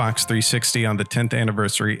Xbox 360 on the 10th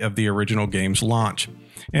anniversary of the original game's launch.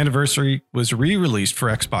 Anniversary was re-released for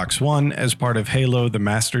Xbox One as part of Halo the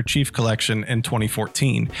Master Chief Collection in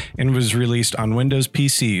 2014 and was released on Windows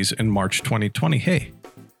PCs in March 2020. Hey,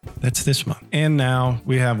 that's this month. And now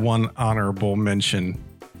we have one honorable mention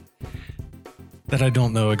that I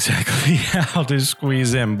don't know exactly how to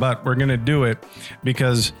squeeze in, but we're going to do it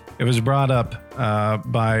because it was brought up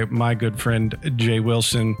by my good friend Jay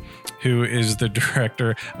Wilson, who is the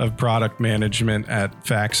director of product management at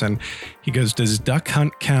Faxon. He goes, does Duck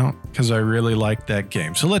Hunt count? Because I really like that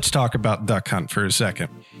game. So let's talk about Duck Hunt for a second.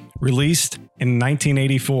 Released in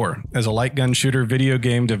 1984 as a light gun shooter video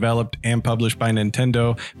game developed and published by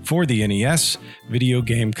Nintendo for the NES video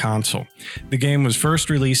game console. The game was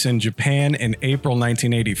first released in Japan in April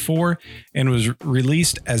 1984 and was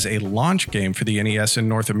released as a launch game for the NES in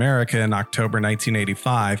North America in October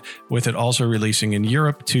 1985, with it also releasing in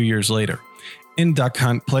Europe 2 years later. In Duck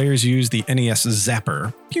Hunt, players use the NES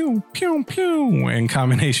Zapper, pew, pew, pew, in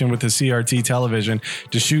combination with the CRT television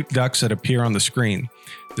to shoot ducks that appear on the screen.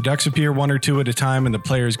 The ducks appear one or two at a time, and the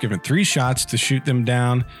player is given 3 shots to shoot them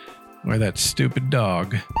down. Why, that stupid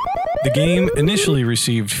dog. The game initially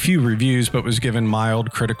received few reviews, but was given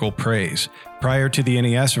mild critical praise. Prior to the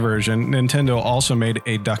NES version, Nintendo also made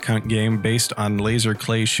a Duck Hunt game based on Laser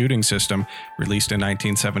Clay shooting system, released in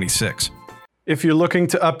 1976. If you're looking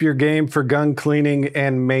to up your game for gun cleaning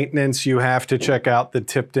and maintenance, you have to check out the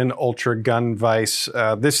Tipton Ultra Gun Vise.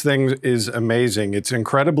 This thing is amazing. It's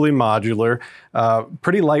incredibly modular,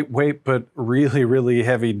 pretty lightweight, but really, really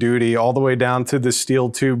heavy duty, all the way down to the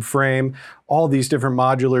steel tube frame. All these different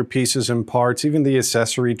modular pieces and parts, even the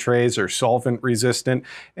accessory trays are solvent resistant,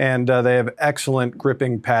 and they have excellent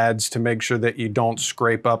gripping pads to make sure that you don't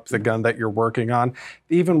scrape up the gun that you're working on.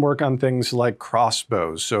 They even work on things like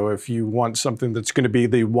crossbows. So if you want something that's going to be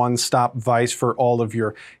the one-stop vise for all of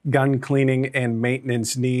your gun cleaning and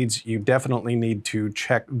maintenance needs, you definitely need to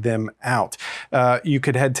check them out. You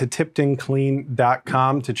could head to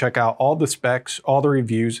tiptonclean.com to check out all the specs, all the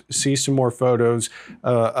reviews, see some more photos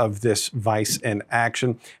of this vise in action.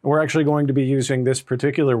 And we're actually going to be using this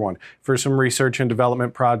particular one for some research and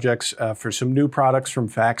development projects for some new products from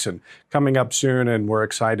Faxon coming up soon, and we're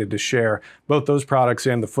excited to share both those products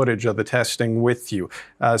and the footage of the testing with you.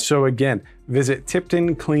 So again, visit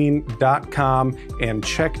tiptonclean.com and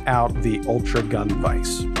check out the Ultra Gun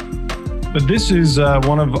Vise. But this is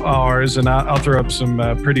one of ours, and I'll throw up some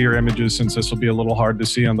prettier images since this will be a little hard to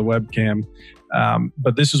see on the webcam.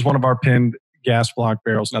 But this is one of our pinned gas block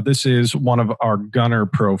barrels. Now, this is one of our gunner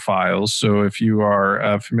profiles. So if you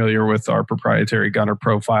are familiar with our proprietary gunner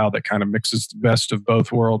profile that kind of mixes the best of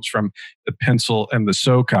both worlds from the pencil and the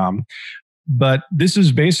SOCOM. But this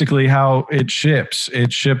is basically how it ships.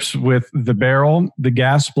 It ships with the barrel, the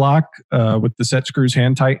gas block with the set screws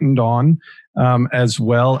hand tightened on, as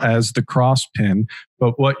well as the cross pin.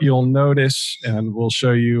 But what you'll notice, and we'll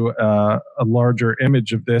show you a larger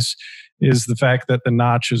image of this, is the fact that the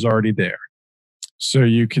notch is already there. So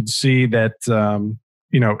you could see that,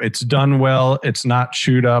 it's done well. It's not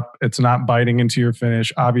chewed up. It's not biting into your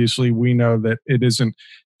finish. Obviously, we know that it isn't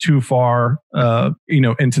too far,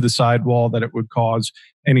 into the sidewall that it would cause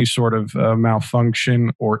any sort of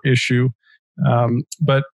malfunction or issue.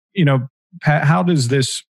 But Pat, how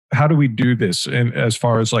do we do this? And as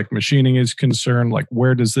far as like machining is concerned, like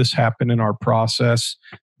where does this happen in our process?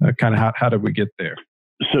 Kind of how do we get there?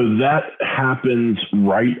 So that happens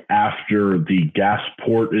right after the gas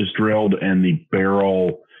port is drilled and the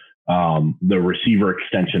barrel, the receiver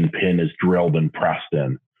extension pin is drilled and pressed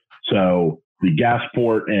in. So the gas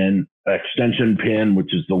port and extension pin,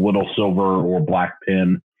 which is the little silver or black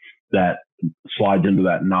pin that slides into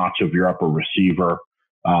that notch of your upper receiver,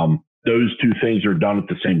 those two things are done at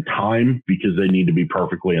the same time because they need to be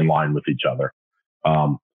perfectly in line with each other,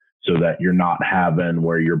 so that you're not having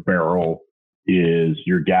where your barrel is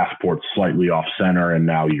your gas port slightly off center and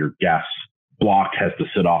now your gas block has to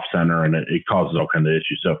sit off center and it causes all kinds of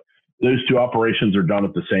issues. So those two operations are done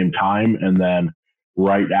at the same time. And then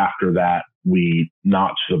right after that, we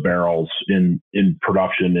notch the barrels in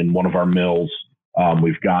production in one of our mills.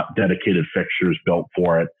 We've got dedicated fixtures built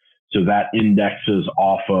for it. So that indexes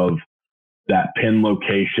off of that pin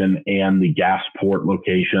location and the gas port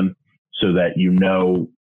location so that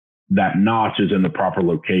that notch is in the proper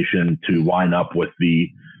location to line up with the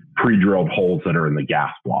pre-drilled holes that are in the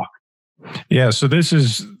gas block. Yeah, so this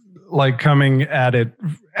is like coming at it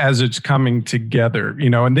as it's coming together,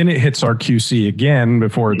 and then it hits our QC again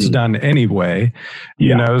before it's done anyway,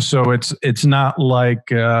 so it's not like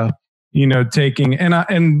taking,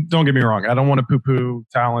 and don't get me wrong, I don't want to poo-poo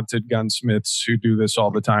talented gunsmiths who do this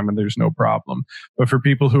all the time and there's no problem. But for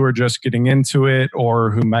people who are just getting into it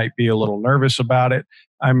or who might be a little nervous about it,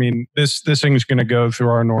 I mean, this thing is going to go through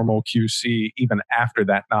our normal QC even after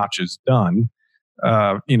that notch is done.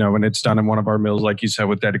 And it's done in one of our mills, like you said,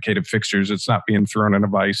 with dedicated fixtures. It's not being thrown in a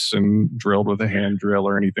vise and drilled with a hand drill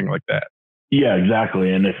or anything like that. Yeah,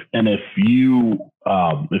 exactly. And if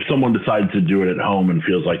someone decides to do it at home and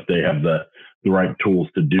feels like they have the right tools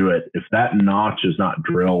to do it, if that notch is not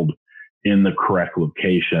drilled in the correct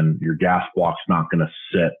location, your gas block's not going to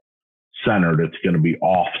sit centered. It's going to be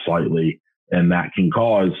off slightly, and that can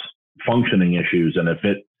cause functioning issues. And if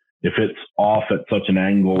it's off at such an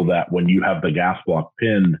angle that when you have the gas block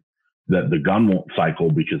pinned, that the gun won't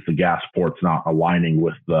cycle because the gas port's not aligning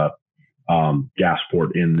with the gas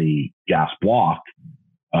port in the gas block.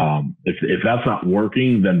 If that's not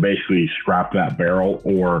working, then basically scrap that barrel,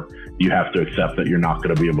 or you have to accept that you're not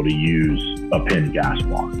going to be able to use a pinned gas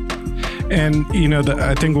block. And,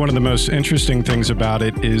 I think one of the most interesting things about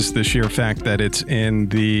it is the sheer fact that it's in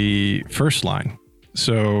the first line.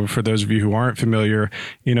 So for those of you who aren't familiar,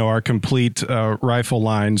 our complete rifle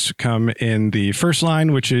lines come in the first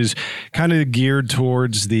line, which is kind of geared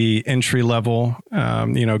towards the entry level,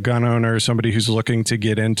 gun owner, somebody who's looking to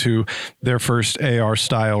get into their first AR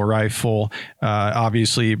style rifle,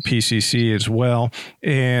 obviously PCC as well.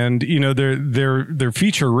 And, they're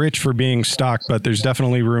feature rich for being stock, but there's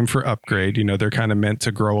definitely room for upgrade. They're kind of meant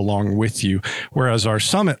to grow along with you. Whereas our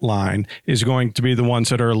Summit line is going to be the ones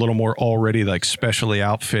that are a little more already like special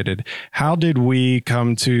outfitted. How did we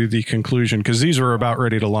come to the conclusion, because these were about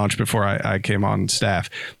ready to launch before I came on staff,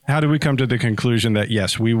 how did we come to the conclusion that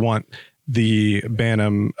yes, we want the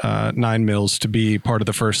Bantam 9 mils to be part of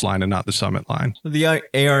the first line and not the Summit line? The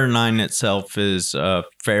AR9 itself is a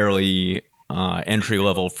fairly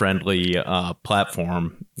entry-level friendly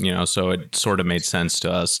platform, so it sort of made sense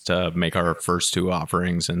to us to make our first two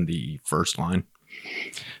offerings in the first line.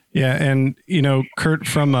 Yeah, and Kurt,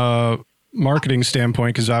 from a marketing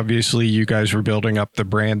standpoint, because obviously you guys were building up the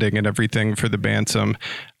branding and everything for the Bantam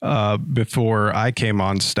before I came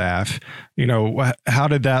on staff, how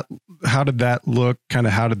did that look? Kind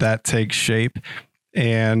of how did that take shape?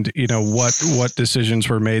 And what decisions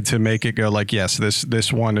were made to make it go like, yes,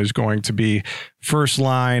 this one is going to be first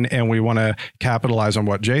line, and we want to capitalize on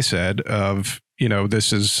what Jay said of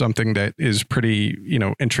this is something that is pretty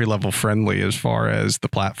entry level friendly as far as the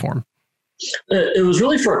platform. It was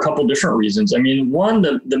really for a couple different reasons. I mean, one,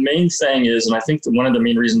 the main thing is, and I think one of the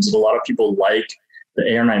main reasons that a lot of people like the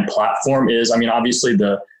AR9 platform is, I mean, obviously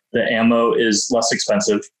the ammo is less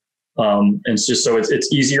expensive. And it's just, so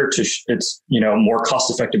it's easier to, it's, more cost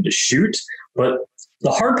effective to shoot. But the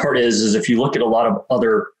hard part is if you look at a lot of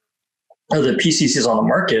other PCCs on the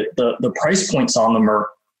market, the price points on them are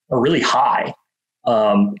really high.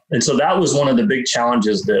 And so that was one of the big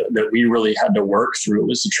challenges that we really had to work through,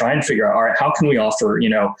 was to try and figure out, all right, how can we offer,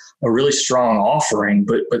 a really strong offering,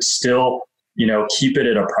 but still, keep it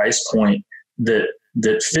at a price point that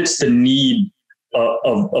fits the need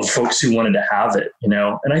of folks who wanted to have it,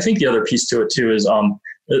 And I think the other piece to it too is,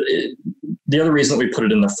 the other reason that we put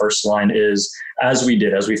it in the first line is, as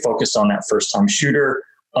we focused on that first time shooter,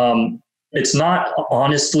 it's not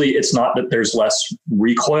that there's less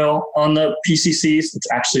recoil on the PCCs. It's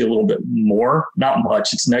actually a little bit more, not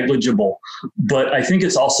much. It's negligible, but I think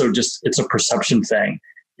it's also it's a perception thing.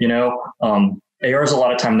 ARs a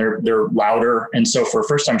lot of time they're louder, and so for a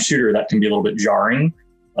first time shooter that can be a little bit jarring.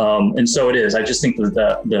 And so it is. I just think that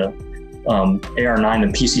the AR9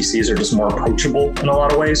 and PCCs are just more approachable in a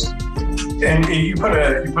lot of ways. And you put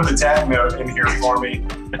a tag note in here for me.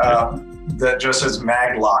 That just says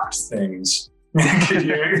mag locked things. Can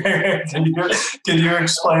you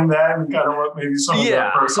explain that and kind of what maybe some of the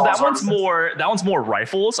protocols so that one's more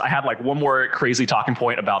rifles. I have one more crazy talking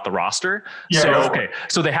point about the roster.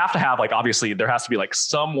 So they have to have obviously there has to be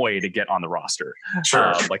some way to get on the roster.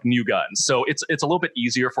 Sure. New guns. So it's a little bit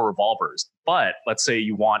easier for revolvers. But let's say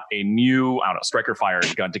you want a new striker fired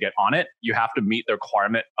gun to get on it, you have to meet the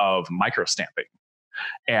requirement of micro stamping.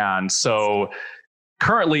 And so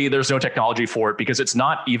currently, there's no technology for it because it's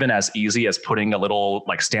not even as easy as putting a little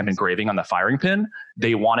stamp engraving on the firing pin.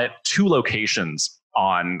 They want it 2 locations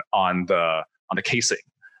on the casing.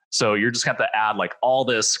 So you're just going to have to add all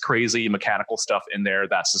this crazy mechanical stuff in there.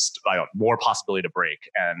 That's just more possibility to break.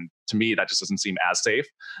 And to me, that just doesn't seem as safe.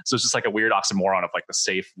 So it's just a weird oxymoron of the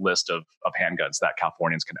safe list of handguns that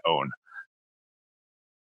Californians can own.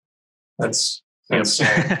 That's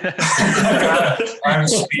I'm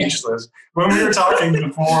speechless. When we were talking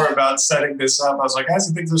before about setting this up, I was like, guys,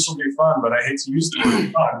 I think this will be fun, but I hate to use the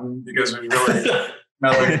word fun because there's really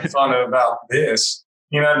nothing fun about this.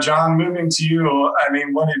 John, moving to you, I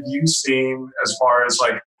mean, what have you seen as far as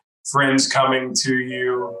like friends coming to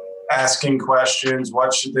you, asking questions?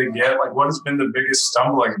 What should they get? Like, what has been the biggest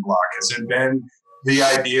stumbling block? Has it been the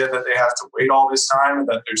idea that they have to wait all this time and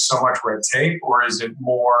that there's so much red tape, or is it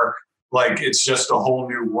more like it's just a whole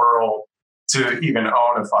new world to even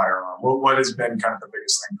own a firearm? What has been kind of the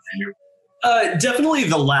biggest thing for you? Definitely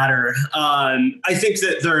the latter. I think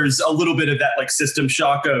that there's a little bit of that like system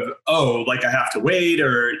shock of, I have to wait,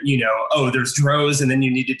 or, there's DROs, and then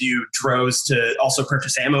you need to do DROs to also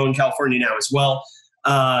purchase ammo in California now as well.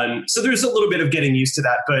 So there's a little bit of getting used to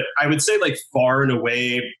that, but I would say like far and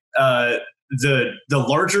away, the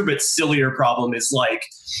larger but sillier problem is like,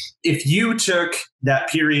 if you took that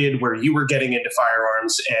period where you were getting into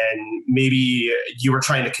firearms and maybe you were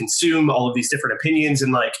trying to consume all of these different opinions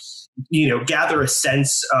and like, gather a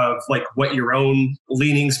sense of like what your own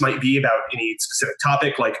leanings might be about any specific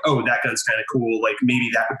topic, like, that gun's kind of cool, like maybe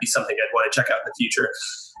that would be something I'd want to check out in the future.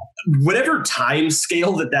 Whatever time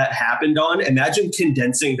scale that happened on, imagine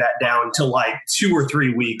condensing that down to like 2 or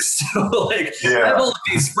 3 weeks. So like I have all of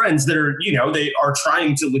these friends that are, they are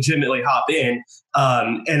trying to legitimately hop in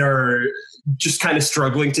and are just kind of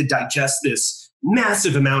struggling to digest this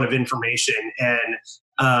massive amount of information.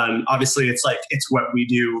 And obviously it's what we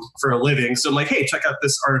do for a living. So I'm like, hey, check out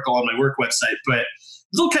this article on my work website, but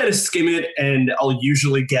they'll kind of skim it and I'll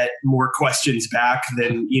usually get more questions back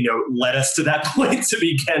than, led us to that point to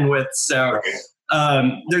begin with. So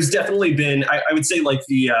there's definitely been, I would say like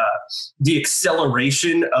the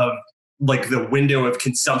acceleration of like the window of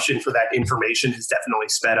consumption for that information has definitely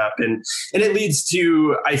sped up. And it leads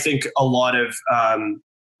to, I think, a lot of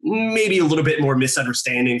maybe a little bit more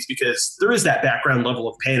misunderstandings, because there is that background level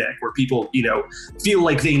of panic where people, feel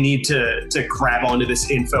like they need to grab onto this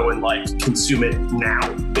info and like consume it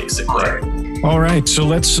now, basically. All right, so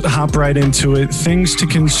let's hop right into it. Things to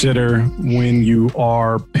consider when you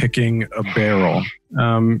are picking a barrel.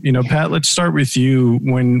 Pat, let's start with you.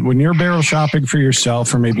 When you're barrel shopping for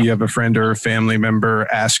yourself, or maybe you have a friend or a family member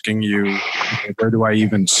asking you, where do I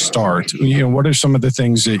even start? What are some of the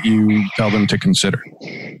things that you tell them to consider?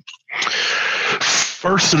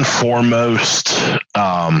 First and foremost,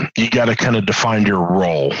 you got to kind of define your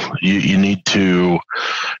role. You need to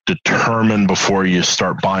determine before you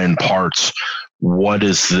start buying parts, what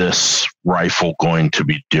is this rifle going to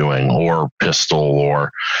be doing, or pistol, or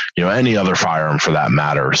any other firearm for that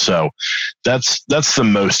matter. So that's the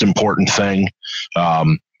most important thing.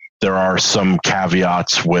 There are some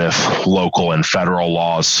caveats with local and federal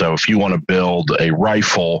laws. So if you want to build a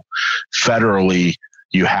rifle federally,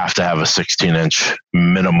 you have to have a 16-inch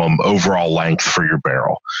minimum overall length for your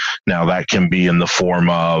barrel. Now, that can be in the form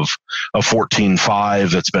of a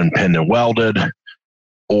 14.5 that's been pinned and welded,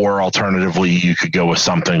 or alternatively, you could go with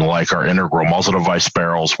something like our integral muzzle device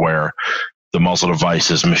barrels, where the muzzle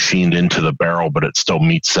device is machined into the barrel, but it still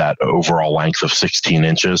meets that overall length of 16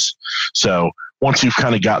 inches. So once you've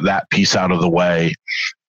kind of got that piece out of the way,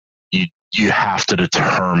 you have to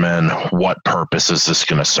determine what purpose is this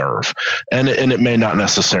going to serve. And it may not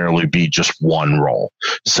necessarily be just one role.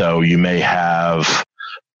 So you may have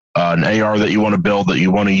an AR that you want to build that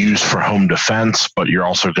you want to use for home defense, but you're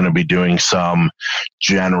also going to be doing some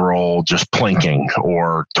general just plinking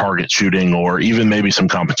or target shooting, or even maybe some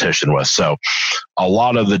competition with. So a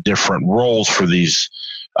lot of the different roles for these,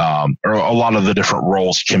 or a lot of the different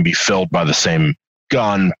roles can be filled by the same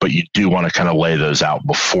gun, but you do want to kind of lay those out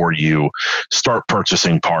before you start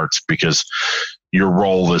purchasing parts, because your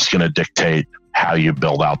role is going to dictate how you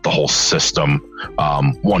build out the whole system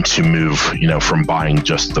once you move, from buying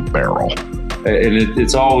just the barrel. And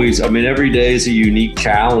it's always, every day is a unique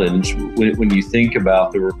challenge when you think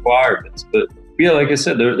about the requirements. But yeah, like I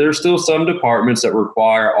said, there are still some departments that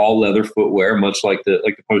require all leather footwear, much like the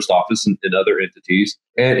post office and other entities.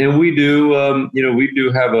 And we do, we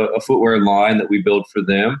do have a footwear line that we build for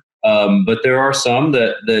them. But there are some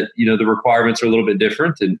that the requirements are a little bit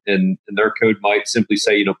different, and their code might simply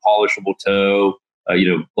say, polishable toe,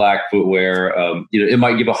 black footwear. It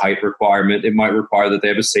might give a height requirement. It might require that they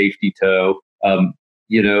have a safety toe.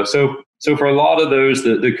 So for a lot of those,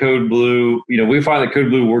 the Code Blue, we find that Code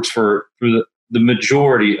Blue works for the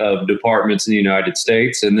majority of departments in the United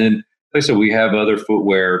States. And then, like I said, we have other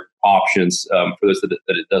footwear options for those that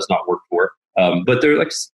it does not work for. But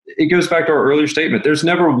it goes back to our earlier statement. There's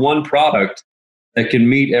never one product that can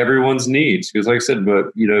meet everyone's needs. Because like I said,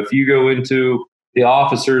 if you go into the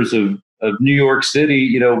officers of New York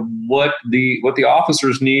City, what the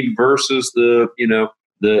officers need versus the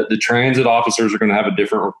transit officers are going to have a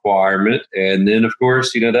different requirement. And then, of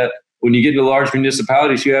course, that when you get into large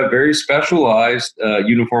municipalities, you have very specialized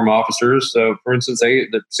uniform officers. So, for instance,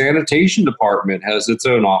 the sanitation department has its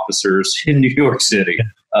own officers in New York City.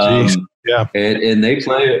 And they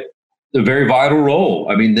play a very vital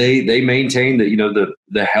role. I mean, they maintain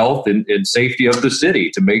the health and safety of the city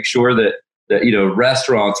to make sure that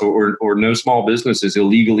restaurants or no small businesses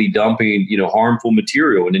illegally dumping harmful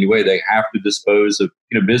material in any way. They have to dispose of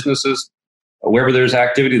businesses. Wherever there's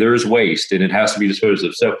activity, there is waste, and it has to be disposed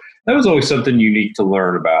of. So that was always something unique to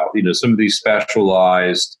learn about. Some of these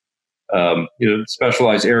specialized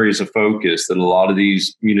areas of focus that a lot of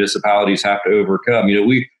these municipalities have to overcome.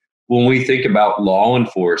 When we think about law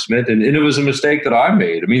enforcement, and it was a mistake that I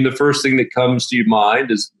made. I mean, the first thing that comes to your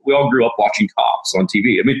mind is we all grew up watching cops on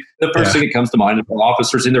TV. I mean, the first thing that comes to mind is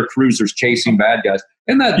officers in their cruisers chasing bad guys.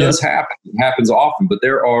 And that does happen. It happens often, but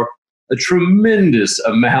there are a tremendous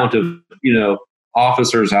amount of,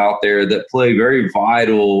 officers out there that play very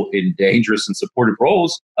vital and dangerous and supportive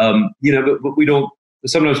roles. But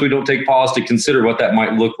sometimes we don't take pause to consider what that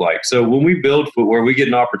might look like. So when we build footwear, we get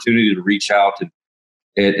an opportunity to reach out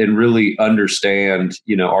and really understand,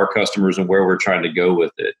 our customers and where we're trying to go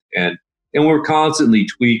with it. And we're constantly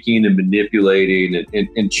tweaking and manipulating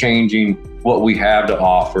and changing what we have to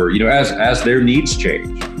offer, as their needs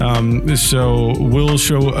change. So we'll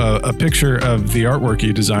show a picture of the artwork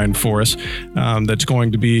you designed for us that's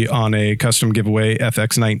going to be on a custom giveaway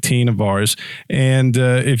FX19 of ours. And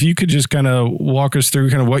if you could just kind of walk us through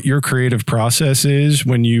kind of what your creative process is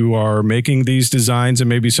when you are making these designs and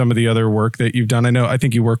maybe some of the other work that you've done. I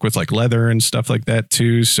think you work with like leather and stuff like that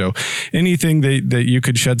too. So anything that you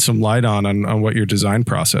could shed some light on what your design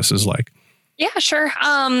process is like. Yeah, sure.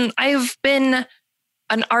 I've been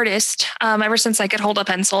an artist ever since I could hold a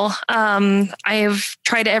pencil. I've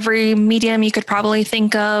tried every medium you could probably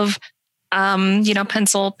think of,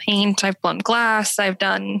 pencil, paint. I've blown glass. I've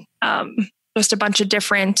done just a bunch of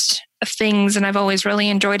different things, and I've always really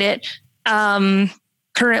enjoyed it.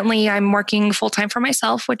 Currently, I'm working full-time for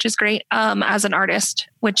myself, which is great, as an artist,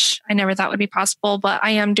 which I never thought would be possible, but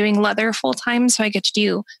I am doing leather full-time, so I get to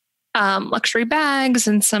do luxury bags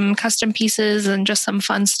and some custom pieces and just some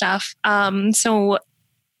fun stuff. So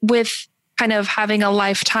with kind of having a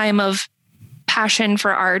lifetime of passion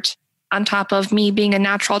for art on top of me being a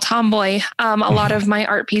natural tomboy, a lot of my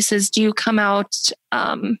art pieces do come out,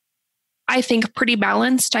 I think, pretty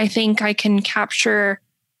balanced. I think I can capture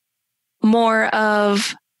more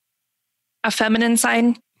of a feminine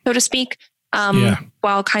side, so to speak,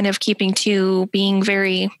 while kind of keeping to being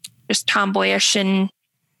very just tomboyish and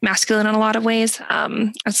masculine in a lot of ways.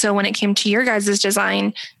 So when it came to your guys'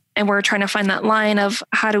 design, and we're trying to find that line of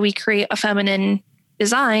how do we create a feminine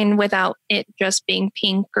design without it just being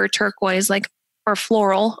pink or turquoise, or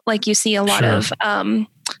floral, like you see a lot of quote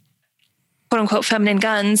unquote feminine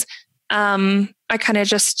guns. I kind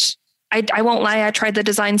of I won't lie, I tried the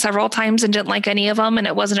design several times and didn't like any of them. And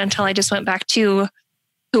it wasn't until I just went back to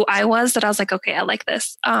who I was that I was like, okay, I like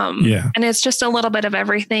this. And it's just a little bit of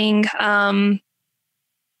everything. I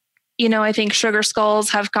think sugar skulls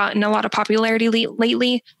have gotten a lot of popularity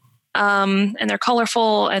lately, and they're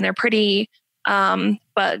colorful and they're pretty.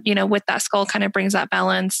 But with that skull kind of brings that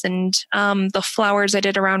balance, and the flowers I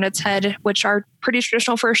did around its head, which are pretty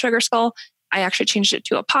traditional for a sugar skull, I actually changed it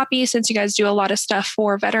to a poppy since you guys do a lot of stuff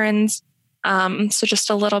for veterans. So just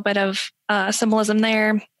a little bit of symbolism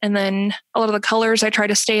there. And then a lot of the colors, I try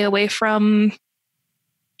to stay away from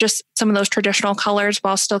just some of those traditional colors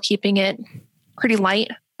while still keeping it pretty light,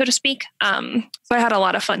 so to speak. So I had a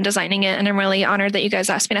lot of fun designing it, and I'm really honored that you guys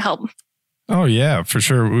asked me to help. Oh yeah, for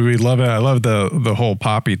sure. We love it. I love the whole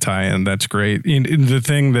poppy tie-in. That's great. The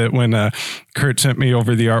thing that when Kurt sent me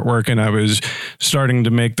over the artwork and I was starting to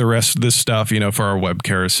make the rest of this stuff, for our web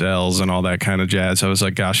carousels and all that kind of jazz, I was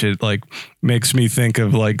like, gosh, it makes me think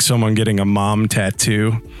of someone getting a mom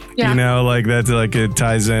tattoo. Yeah. That's it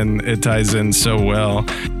ties in so well.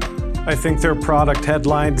 I think their product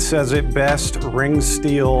headline says it best: ring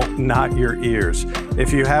steel, not your ears.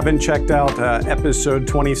 If you haven't checked out episode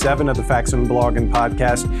 27 of the Faxon Blog and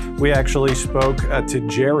Podcast, we actually spoke to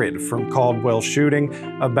Jared from Caldwell Shooting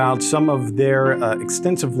about some of their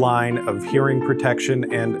extensive line of hearing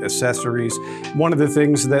protection and accessories. One of the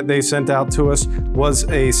things that they sent out to us was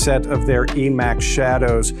a set of their EMAX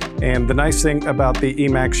Shadows. And the nice thing about the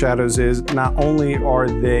EMAX Shadows is not only are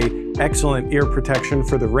they excellent ear protection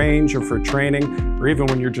for the range or for training, or even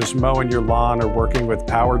when you're just mowing your lawn or working with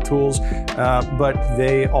power tools, but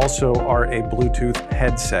they also are a Bluetooth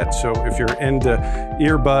headset. So if you're into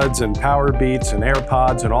earbuds and Power Beats and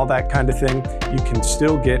AirPods and all that kind of thing, you can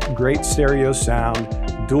still get great stereo sound,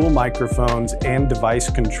 dual microphones, and device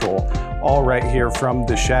control, all right here from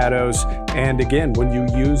the Shadows. And again, when you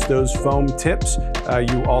use those foam tips,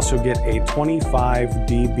 you also get a 25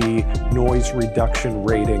 dB noise reduction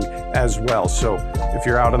rating as well. So if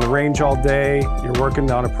you're out on the range all day, you're working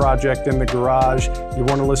on a project in the garage, you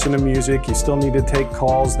want to listen to music, you still need to take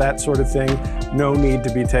calls, that sort of thing, no need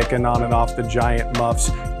to be taken on and off the giant muffs.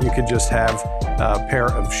 You could just have a pair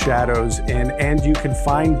of Shadows in, and you can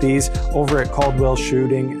find these over at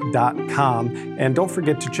CaldwellShooting.com. And don't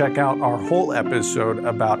forget to check out our whole episode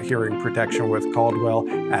about hearing protection with Caldwell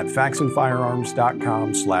at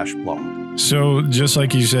faxonfirearms.com/blog. So just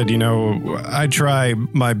like you said, I try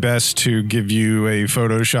my best to give you a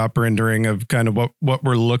Photoshop rendering of kind of what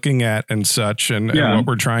we're looking at and such, and what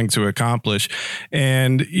we're trying to accomplish.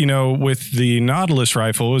 And, with the Nautilus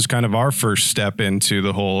rifle, it was kind of our first step into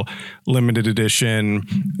the whole limited edition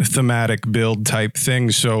thematic build type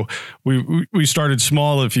thing. So we started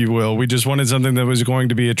small, if you will. We just wanted something that was going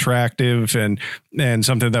to be attractive and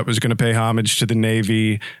something that was going to pay homage to the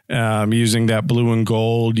Navy, using that blue and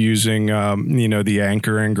gold, using the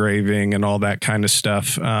anchor engraving and all that kind of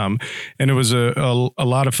stuff. And it was a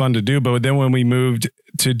lot of fun to do. But then when we moved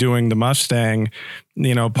to doing the Mustang,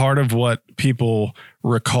 part of what people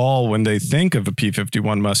recall when they think of a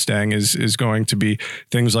P-51 Mustang is going to be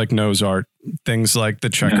things like nose art, things like the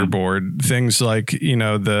checkerboard, things like,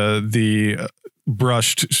 the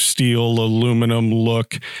brushed steel aluminum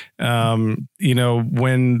look. When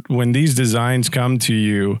these designs come to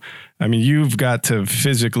you, I mean, you've got to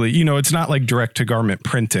physically, it's not like direct to garment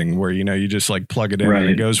printing where, you just like plug it in and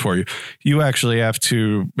it goes for you. You actually have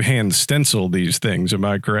to hand stencil these things. Am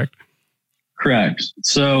I correct? Correct.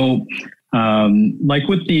 So, like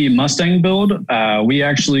with the Mustang build, we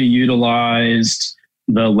actually utilized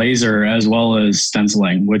the laser as well as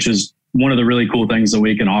stenciling, which is one of the really cool things that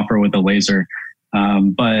we can offer with the laser.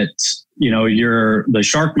 But the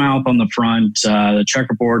shark mouth on the front, the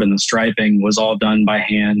checkerboard and the striping was all done by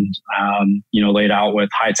hand, laid out with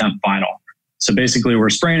high temp vinyl. So basically we're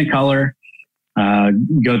spraying a color,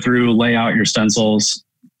 go through, lay out your stencils,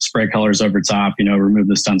 spray colors over top, remove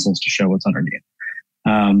the stencils to show what's underneath.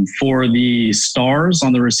 For the stars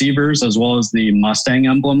on the receivers, as well as the Mustang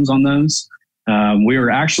emblems on those, we were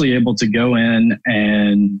actually able to go in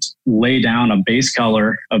and lay down a base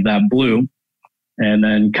color of that blue, and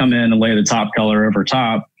then come in and lay the top color over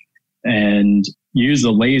top and use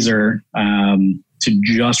the laser to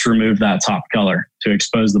just remove that top color to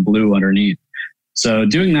expose the blue underneath. So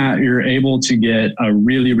doing that, you're able to get a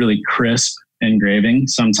really, really crisp engraving.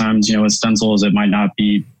 Sometimes, with stencils, it might not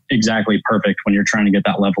be exactly perfect when you're trying to get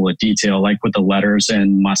that level of detail, like with the letters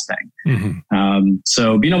in Mustang. Mm-hmm.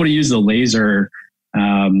 So being able to use the laser,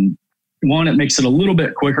 one, it makes it a little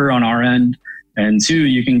bit quicker on our end. And two,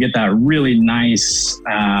 you can get that really nice,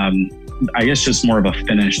 just more of a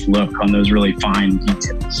finished look on those really fine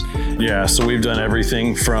details. Yeah, so we've done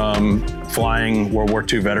everything from flying World War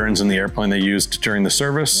II veterans in the airplane they used during the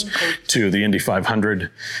service, to the Indy 500,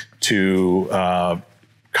 to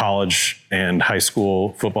college and high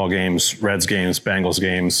school football games, Reds games, Bengals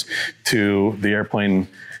games, to the airplane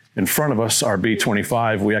in front of us, our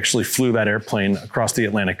B-25. We actually flew that airplane across the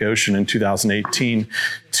Atlantic Ocean in 2018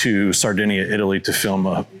 to Sardinia, Italy, to film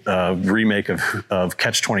a remake of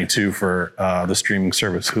Catch-22 for the streaming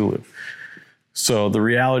service Hulu. So the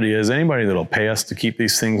reality is, anybody that'll pay us to keep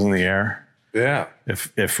these things in the air,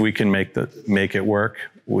 if we can make it work,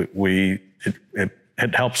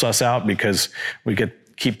 it helps us out because we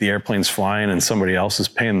keep the airplanes flying and somebody else is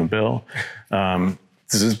paying the bill.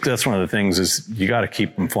 That's one of the things is you got to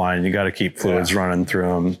keep them flying. You got to keep fluids running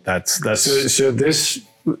through them. So this,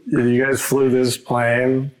 you guys flew this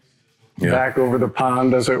plane back over the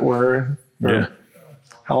pond, as it were. Yeah.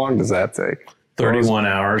 How long does that take? 31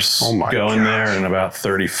 hours going there and about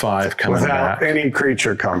 35 coming back. Without any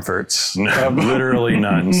creature comforts. No, literally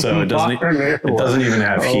none. So it doesn't even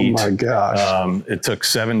have heat. Oh my gosh. It took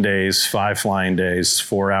 7 days, 5 flying days,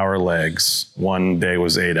 4-hour legs. One day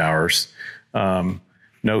was 8 hours.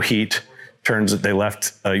 No heat. Turns out they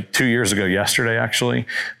left 2 years ago yesterday, actually.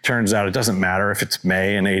 Turns out it doesn't matter if it's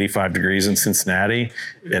May and 85 degrees in Cincinnati.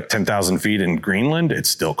 At 10,000 feet in Greenland, it's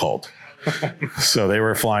still cold. So they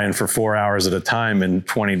were flying for 4 hours at a time in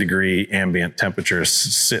 20-degree ambient temperatures,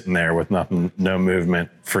 sitting there with nothing, no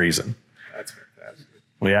movement, freezing. That's fantastic.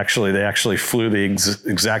 They actually flew the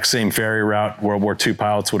exact same ferry route World War II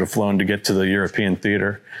pilots would have flown to get to the European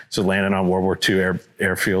theater. So landed on World War II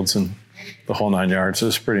airfields and the whole 9 yards.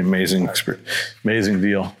 It's a pretty amazing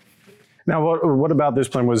deal. Now, what about this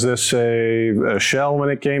plane? Was this a shell when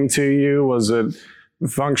it came to you? Was it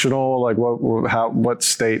functional? Like what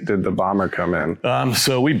state did the bomber come in?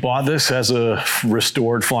 So we bought this as a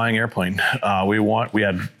restored flying airplane. We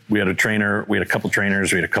had a trainer, we had a couple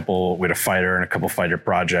trainers, we had a fighter and a couple fighter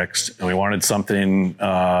projects, and we wanted something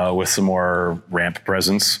with some more ramp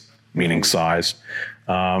presence, meaning size.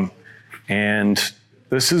 And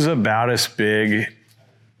this is about as big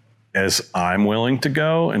as I'm willing to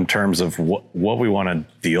go in terms of what we want to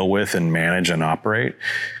deal with and manage and operate.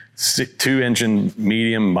 2-engine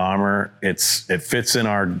medium bomber. It fits in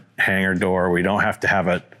our hangar door. We don't have to have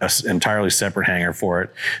a entirely separate hangar for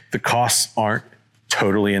it. The costs aren't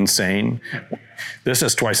totally insane. This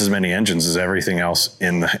has twice as many engines as everything else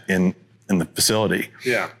in the facility.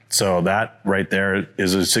 Yeah. So that right there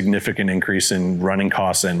is a significant increase in running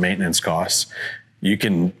costs and maintenance costs. You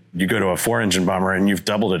go to a 4-engine bomber and you've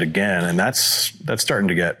doubled it again, and that's starting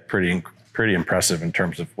to get pretty impressive in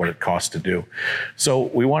terms of what it costs to do. So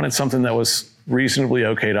we wanted something that was reasonably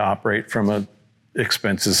okay to operate from a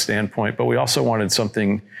expenses standpoint, but we also wanted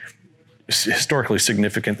something historically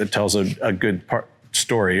significant that tells a good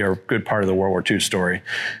story or good part of the World War II story.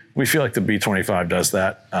 We feel like the B-25 does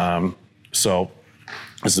that. So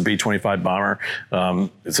it's the B-25 bomber.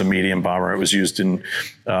 It's a medium bomber. It was used in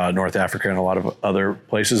North Africa and a lot of other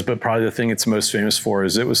places, but probably the thing it's most famous for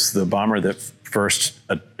is it was the bomber that first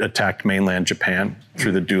attacked mainland Japan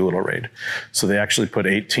through the Doolittle raid. So they actually put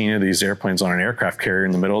 18 of these airplanes on an aircraft carrier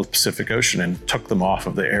in the middle of the Pacific Ocean and took them off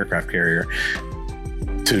of the aircraft carrier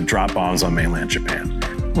to drop bombs on mainland Japan.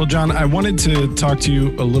 Well, John, I wanted to talk to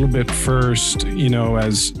you a little bit first,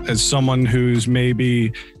 as someone who's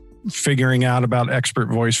maybe figuring out about Expert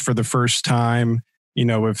Voice for the first time,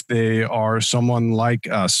 if they are someone like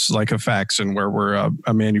us, like a Faxon, where we're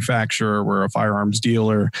a manufacturer, we're a firearms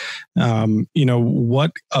dealer,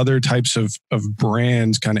 what other types of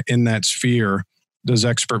brands kind of in that sphere does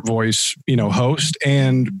Expert Voice, host?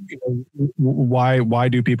 And why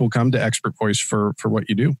do people come to Expert Voice for what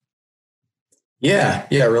you do? Yeah,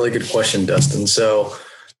 really good question, Dustin. So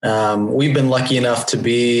we've been lucky enough to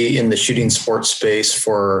be in the shooting sports space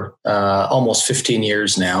for almost 15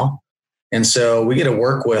 years now. And so we get to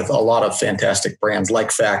work with a lot of fantastic brands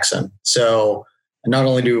like Faxon. So not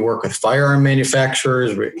only do we work with firearm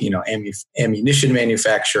manufacturers, ammunition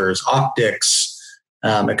manufacturers, optics,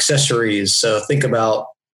 accessories. So think about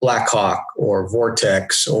Blackhawk or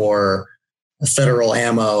Vortex or Federal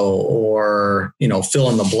Ammo or, fill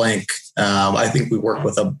in the blank. I think we work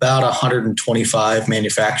with about 125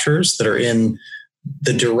 manufacturers that are in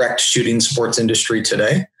the direct shooting sports industry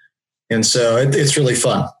today. And so it's really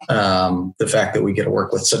fun. The fact that we get to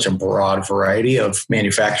work with such a broad variety of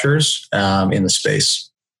manufacturers in the space.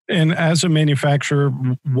 And as a manufacturer,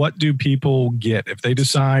 what do people get if they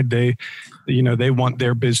decide they want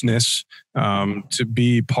their business to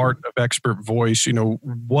be part of Expert Voice?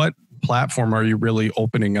 What platform are you really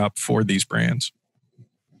opening up for these brands?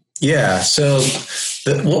 Yeah. So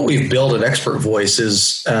what we've built at Expert Voice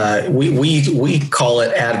is we call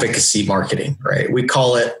it advocacy marketing, right? We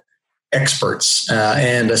call it experts.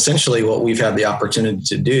 And essentially what we've had the opportunity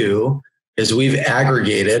to do is we've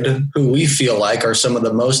aggregated who we feel like are some of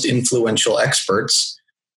the most influential experts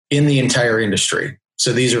in the entire industry.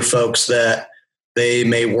 So these are folks that they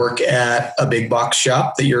may work at a big box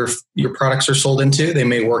shop that your products are sold into. They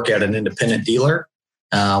may work at an independent dealer,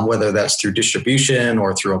 whether that's through distribution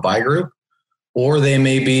or through a buy group, or they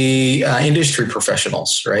may be industry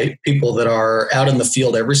professionals, right? People that are out in the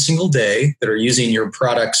field every single day that are using your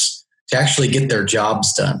products to actually get their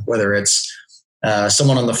jobs done, whether it's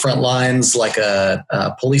someone on the front lines like a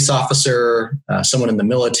police officer, someone in the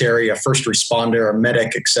military, a first responder, a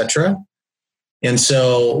medic, etc. And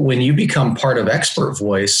so when you become part of Expert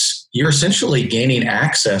Voice, you're essentially gaining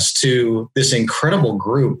access to this incredible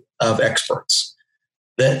group of experts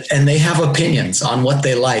and they have opinions on what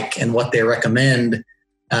they like and what they recommend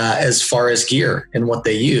as far as gear and what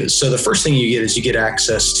they use. So the first thing you get is you get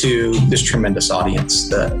access to this tremendous audience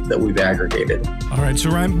that we've aggregated. All right. So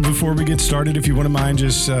Ryan, before we get started, if you wouldn't mind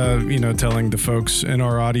just, telling the folks in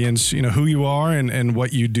our audience, who you are and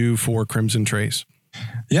what you do for Crimson Trace.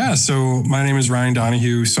 Yeah, so my name is Ryan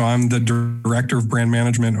Donahue. So I'm the director of brand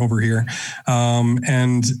management over here,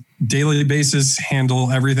 and daily basis handle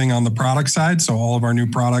everything on the product side. So all of our new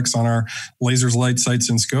products on our lasers, lights, sights,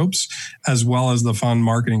 and scopes, as well as the fun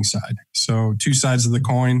marketing side. So two sides of the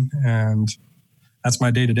coin, and that's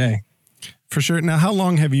my day to day. For sure. Now, how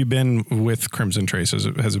long have you been with Crimson Trace? Has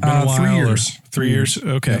it been a while? 3 years. 3 years?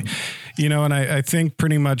 Okay. And I think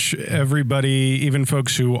pretty much everybody, even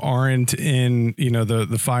folks who aren't in,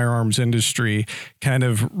 the firearms industry, kind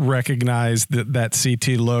of recognize that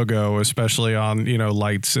CT logo, especially on,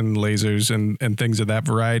 lights and lasers and things of that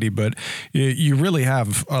variety. But you really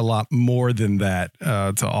have a lot more than that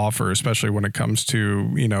to offer, especially when it comes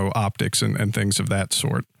to, optics and things of that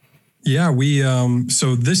sort. Yeah, we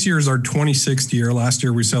so this year is our 26th year. Last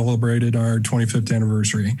year we celebrated our 25th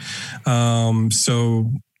anniversary.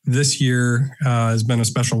 So this year has been a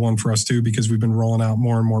special one for us too, because we've been rolling out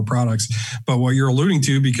more and more products. But what you're alluding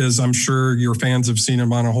to, because I'm sure your fans have seen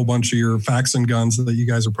them on a whole bunch of your Faxon guns that you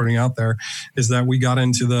guys are putting out there, is that we got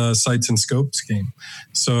into the sights and scopes game.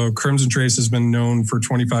 So Crimson Trace has been known for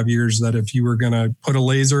 25 years that if you were going to put a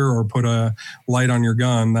laser or put a light on your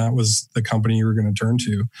gun, that was the company you were going to turn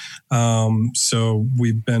to. So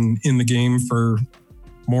we've been in the game for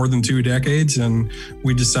more than 2 decades, and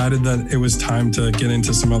we decided that it was time to get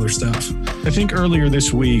into some other stuff. I think earlier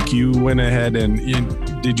this week you went ahead and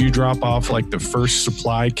did you drop off like the first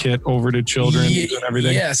supply kit over to children and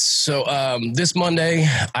everything? Yes. So this Monday,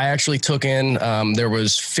 I actually took in, there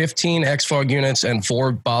was 15 X-Fog units and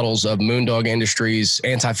 4 bottles of Moondog Industries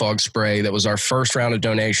anti-fog spray. That was our first round of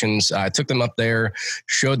donations. I took them up there,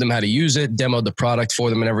 showed them how to use it, demoed the product for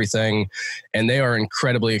them and everything. And they are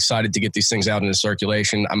incredibly excited to get these things out into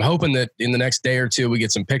circulation. I'm hoping that in the next day or two, we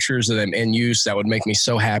get some pictures of them in use. That would make me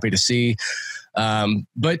so happy to see.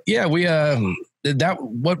 But yeah,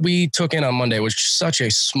 what we took in on Monday was such a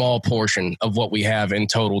small portion of what we have in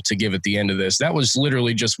total to give at the end of this. That was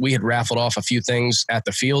literally just, we had raffled off a few things at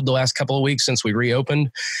the field the last couple of weeks since we reopened.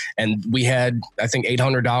 And we had, I think,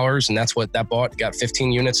 $800, and that's what that bought. Got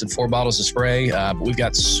 15 units and 4 bottles of spray. But we've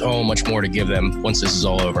got so much more to give them once this is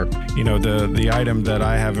all over. The item that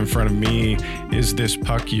I have in front of me is this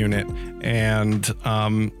puck unit. And,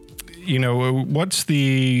 what's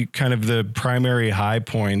the kind of the primary high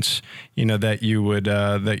points, that you would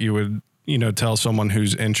tell someone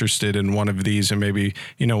who's interested in one of these and maybe,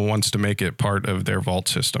 wants to make it part of their vault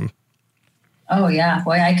system? Oh yeah,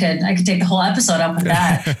 boy, I could take the whole episode up with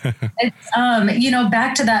that. It's,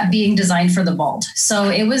 back to that being designed for the vault. So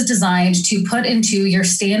it was designed to put into your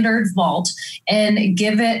standard vault and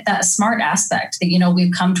give it that smart aspect that,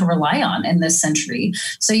 we've come to rely on in this century.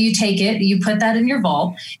 So you take it, you put that in your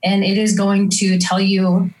vault, and it is going to tell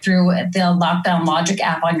you through the Lockdown Logic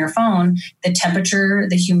app on your phone, the temperature,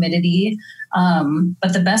 the humidity.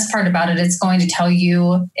 But the best part about it, it's going to tell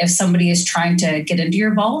you if somebody is trying to get into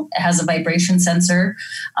your vault. It has a vibration sensor.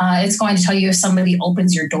 It's going to tell you if somebody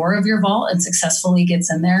opens your door of your vault and successfully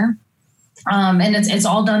gets in there. And it's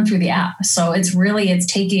all done through the app. So it's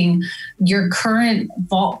taking your current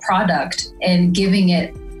vault product and giving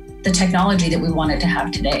it the technology that we wanted to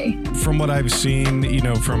have today. From what I've seen,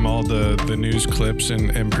 from all the news clips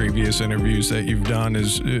and previous interviews that you've done,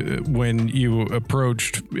 is when you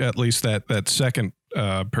approached at least that second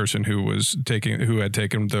person who had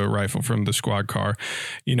taken the rifle from the squad car,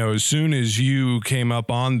 as soon as you came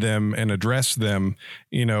up on them and addressed them,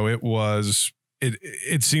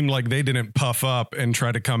 it seemed like they didn't puff up and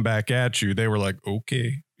try to come back at you. They were like,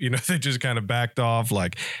 okay. They just kind of backed off,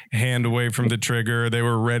 like hand away from the trigger. They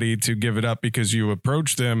were ready to give it up because you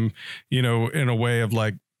approached them, in a way of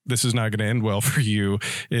like, this is not going to end well for you.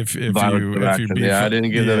 I didn't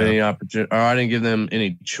give them any opportunity, or I didn't give them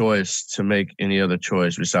any choice to make any other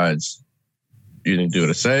choice besides you didn't do what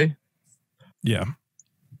I say. Yeah.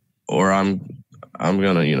 Or I'm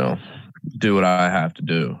going to, do what I have to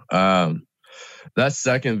do. That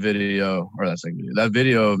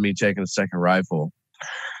video of me taking the second rifle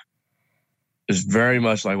is very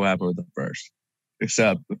much like what happened with the first,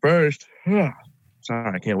 except the first,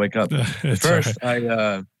 sorry, I can't wake up. The first,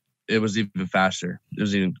 right. It was even faster. It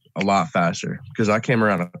was even a lot faster because I came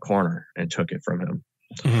around a corner and took it from him.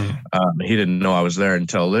 Mm-hmm. He didn't know I was there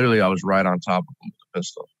until literally I was right on top of him with the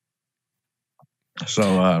pistol.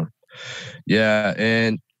 So, yeah.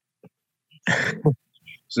 And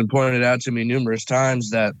it's been pointed out to me numerous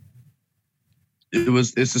times that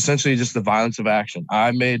it's essentially just the violence of action.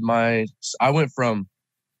 I went from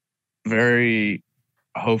very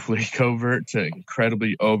hopefully covert to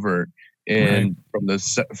incredibly overt, and right.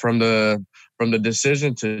 from the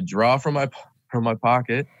decision to draw from my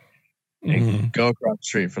pocket and go across the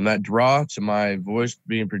street, from that draw to my voice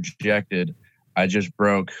being projected, I just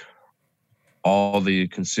broke all the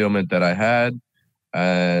concealment that I had,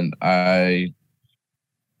 and I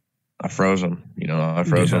froze them. I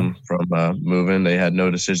froze them from moving. They had no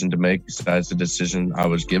decision to make besides the decision I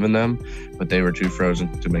was giving them, but they were too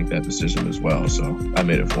frozen to make that decision as well. So I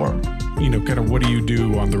made it for them. Kind of what do you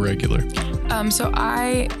do on the regular? So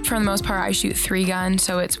for the most part, I shoot 3-gun.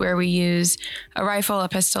 So it's where we use a rifle, a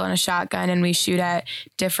pistol, and a shotgun, and we shoot at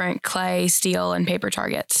different clay, steel, and paper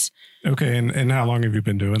targets. Okay. And how long have you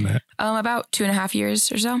been doing that? About 2.5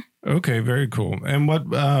 years or so. Okay. Very cool. And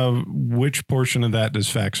which portion of that does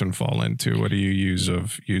Faxon fall into? What do you use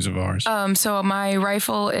of ours? So my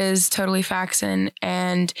rifle is totally Faxon,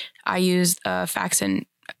 and I use a Faxon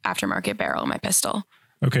aftermarket barrel in my pistol.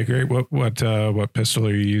 Okay, great. What pistol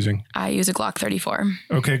are you using? I use a Glock 34.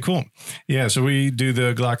 Okay, cool. Yeah, so we do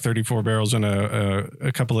the Glock 34 barrels in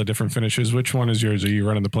a couple of different finishes. Which one is yours? Are you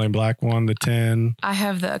running the plain black one, the 10? I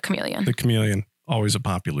have the Chameleon. The Chameleon, always a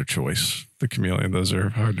popular choice. The Chameleon, those are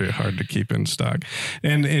hard to keep in stock.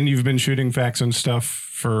 And you've been shooting Faxon stuff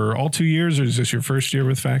for all 2 years, or is this your first year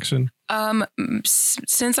with Faxon?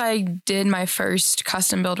 Since I did my first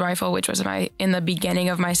custom build rifle, which was in the beginning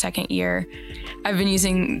of my second year, I've been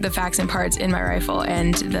using the Faxon parts in my rifle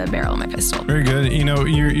and the barrel in my pistol. Very good.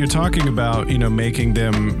 You're talking about, making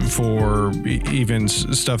them for even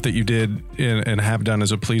stuff that you did and have done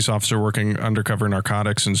as a police officer working undercover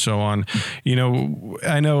narcotics and so on.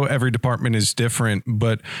 I know every department is different,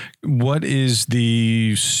 but what is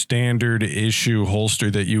the standard issue holster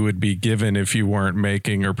that you would be given if you weren't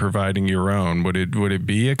making or providing your own? Would it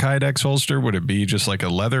be a Kydex holster? Would it be just like a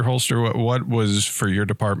leather holster? What was for your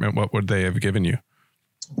department? What would they have given you?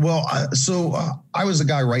 Well, I was the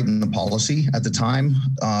guy writing the policy at the time.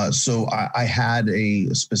 So I had a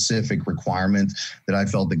specific requirement that I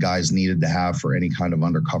felt the guys needed to have for any kind of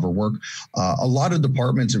undercover work. A lot of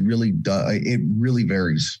departments, it really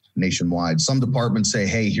varies nationwide. Some departments say,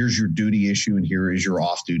 hey, here's your duty issue and here is your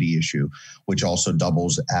off-duty issue, which also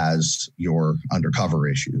doubles as your undercover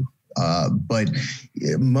issue. But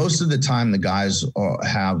most of the time, the guys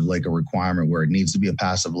have like a requirement where it needs to be a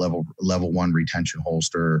passive level 1 retention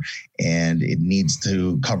holster, and it needs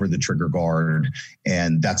to cover the trigger guard,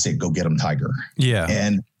 and that's it. Go get them, Tiger. Yeah.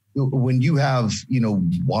 And when you have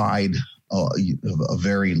wide, a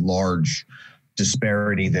very large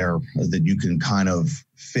disparity there that you can kind of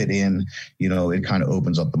fit in, it kind of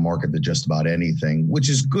opens up the market to just about anything, which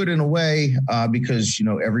is good in a way because,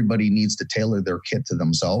 everybody needs to tailor their kit to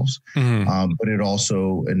themselves. Mm-hmm. But it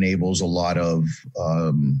also enables a lot of,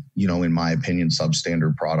 in my opinion,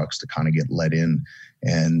 substandard products to kind of get let in.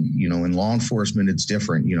 And, in law enforcement, it's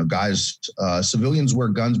different. Guys, civilians wear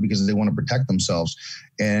guns because they want to protect themselves.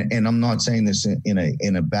 And I'm not saying this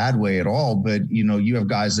in a bad way at all, but, you have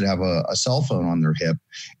guys that have a cell phone on their hip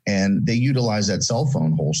and they utilize that cell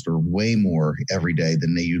phone holster way more every day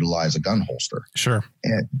than they utilize a gun holster. Sure.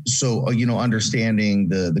 And so, understanding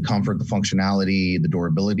the comfort, the functionality, the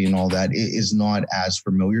durability and all that is not as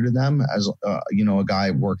familiar to them as, a guy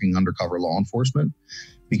working undercover law enforcement.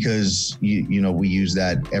 Because, we use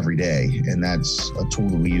that every day, and that's a tool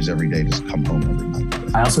that we use every day to come home every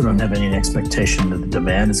night. I also don't have any expectation that the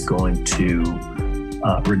demand is going to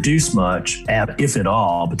reduce much, if at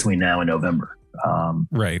all, between now and November.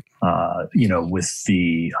 Right. With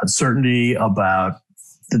the uncertainty about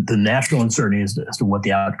the national uncertainty as to what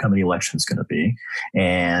the outcome of the election is going to be.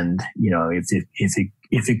 And,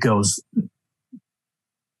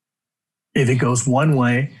 if it goes one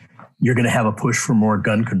way, you're going to have a push for more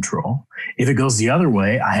gun control. If it goes the other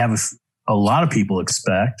way, I have a lot of people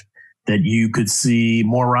expect that you could see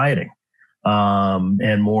more rioting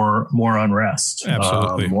and more unrest,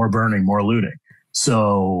 absolutely, more burning, more looting.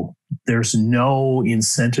 So there's no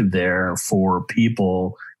incentive there for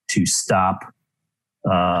people to stop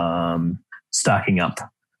stocking up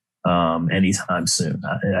anytime soon.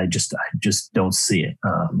 I just don't see it.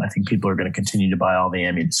 I think people are going to continue to buy all the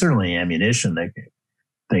ammunition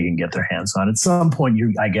they can get their hands on. At some point,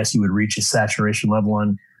 I guess you would reach a saturation level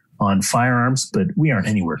on firearms, but we aren't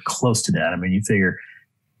anywhere close to that. I mean, you figure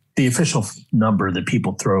the official number that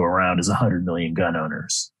people throw around is 100 million gun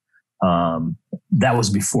owners. That was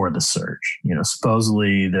before the surge.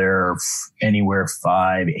 Supposedly there are anywhere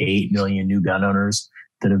 5-8 million new gun owners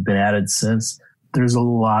that have been added since. There's a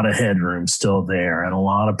lot of headroom still there, and a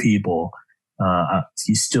lot of people.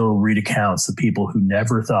 You still read accounts of people who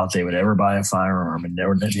never thought they would ever buy a firearm and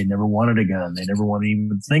they never wanted a gun. They never wanted to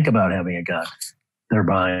even think about having a gun. They're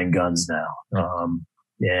buying guns now.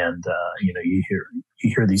 You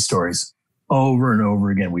hear these stories over and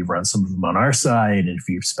over again. We've run some of them on our site. And if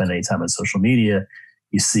you spend any time on social media,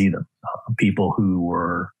 you see them. People who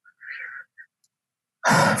were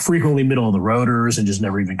frequently middle of the roaders and just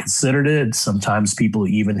never even considered it. Sometimes people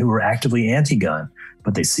even who are actively anti-gun,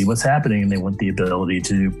 but they see what's happening and they want the ability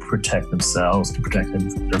to protect themselves, to protect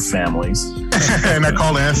their families. And I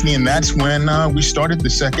called Anthony, and that's when we started the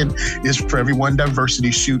second Is for Everyone Diversity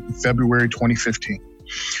shoot in February 2015.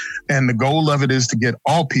 And the goal of it is to get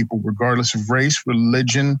all people, regardless of race,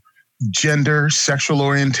 religion, gender, sexual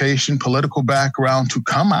orientation, political background, to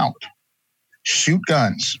come out, shoot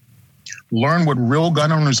guns, learn what real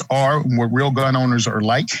gun owners are and what real gun owners are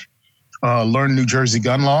like, learn New Jersey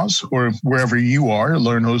gun laws or wherever you are,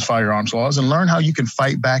 learn those firearms laws, and learn how you can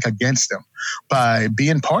fight back against them by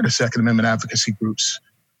being part of Second Amendment advocacy groups.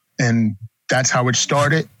 And that's how it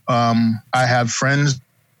started. I have friends,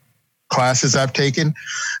 classes I've taken,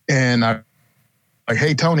 and I'm like,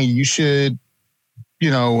 hey, Tony, you should,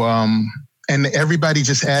 and everybody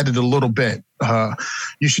just added a little bit.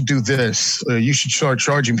 You should do this. You should start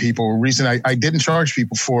charging people. The reason I didn't charge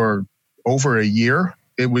people for over a year,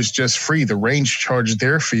 it was just free. The range charged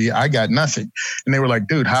their fee. I got nothing. And they were like,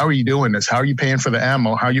 dude, how are you doing this? How are you paying for the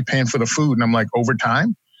ammo? How are you paying for the food? And I'm like,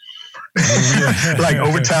 overtime? Like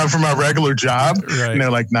overtime for my regular job? Right. And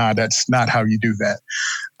they're like, nah, that's not how you do that.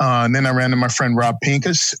 And then I ran to my friend Rob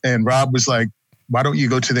Pincus, and Rob was like, why don't you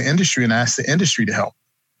go to the industry and ask the industry to help?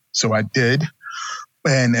 So I did.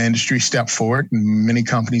 And the industry stepped forward, and many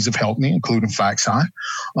companies have helped me, including Faxon.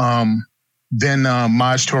 Then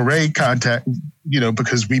Maj Toure contacted,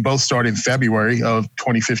 because we both started in February of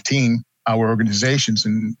 2015, our organizations.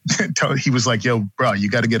 And he was like, yo, bro, you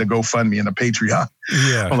got to get a GoFundMe and a Patreon.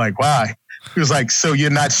 Yeah. I'm like, why? He was like, so you're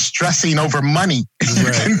not stressing over money.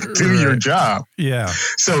 You can do your job. Yeah.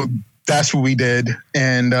 So that's what we did.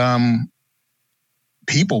 And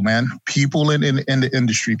people in the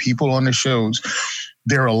industry, people on the shows,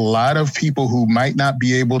 there are a lot of people who might not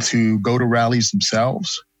be able to go to rallies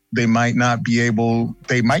themselves. They might not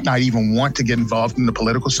even want to get involved in the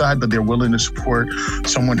political side, but they're willing to support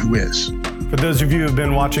someone who is. For those of you who have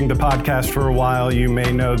been watching the podcast for a while, you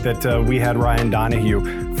may know that we had Ryan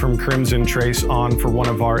Donahue from Crimson Trace on for one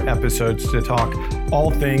of our episodes to talk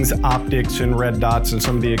all things optics and red dots and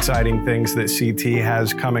some of the exciting things that CT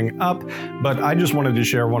has coming up. But I just wanted to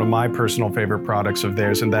share one of my personal favorite products of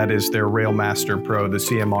theirs, and that is their Railmaster Pro, the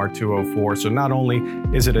CMR 204. So not only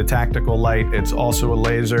is it a tactical light, it's also a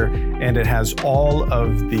laser, and it has all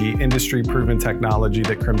of the industry-proven technology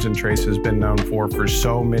that Crimson Trace has been known for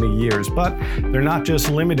so many years. But they're not just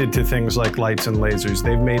limited to things like lights and lasers.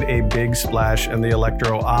 They've made a big splash in the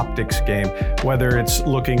electro-optics game, whether it's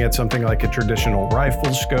looking at something like a traditional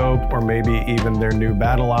rifle scope or maybe even their new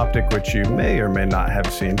battle optic, which you may or may not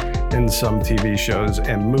have seen in some TV shows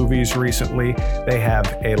and movies recently. They have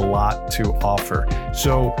a lot to offer.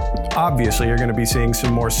 So obviously you're going to be seeing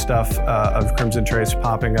some more stuff of Crimson Trace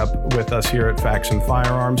popping up with us here at Faxon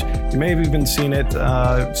Firearms. You may have even seen it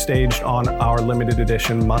staged on our limited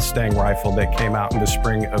edition Mustang rifle that came out in the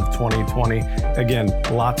spring of 2020. Again,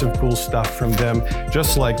 lots of cool stuff from them,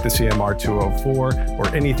 just like the CMR 204 or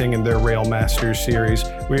anything in their Railmaster series.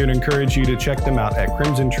 We would encourage you to check them out at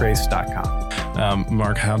crimsontrace.com.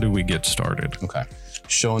 Mark, how do we get started? Okay.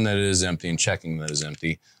 Showing that it is empty and checking that it is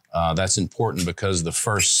empty. That's important because the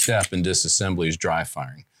first step in disassembly is dry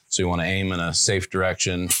firing. So you want to aim in a safe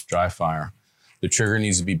direction, dry fire. The trigger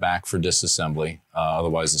needs to be back for disassembly.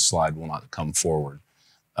 Otherwise the slide will not come forward.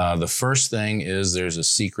 The first thing is there's a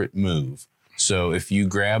secret move. So if you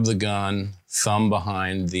grab the gun, thumb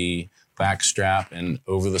behind the back strap and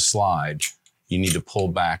over the slide, you need to pull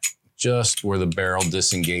back just where the barrel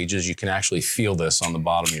disengages. You can actually feel this on the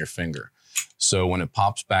bottom of your finger. So when it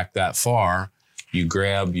pops back that far, you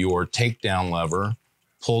grab your takedown lever,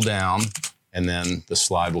 pull down, and then the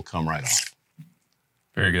slide will come right off.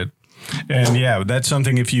 Very good. And yeah, that's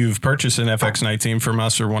something, if you've purchased an FX19 from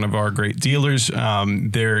us or one of our great dealers,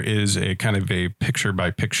 there is a kind of a picture by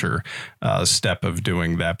picture step of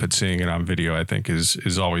doing that. But seeing it on video, I think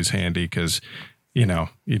is always handy because, you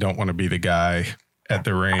don't want to be the guy at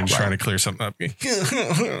the range trying to clear something up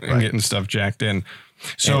and getting stuff jacked in.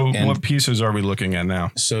 So and what pieces are we looking at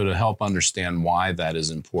now? So to help understand why that is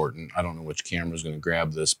important, I don't know which camera is going to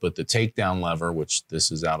grab this, but the takedown lever, which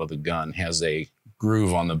this is out of the gun, has a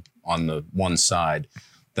groove on the one side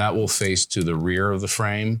that will face to the rear of the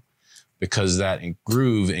frame, because that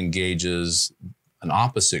groove engages an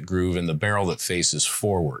opposite groove in the barrel that faces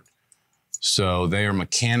forward. So they are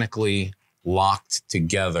mechanically locked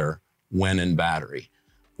together when in battery.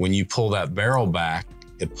 When you pull that barrel back,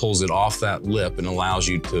 it pulls it off that lip and allows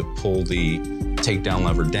you to pull the takedown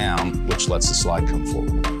lever down, which lets the slide come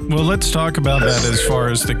forward. Well, let's talk about that as far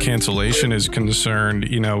as the cancellation is concerned.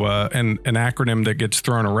 An acronym that gets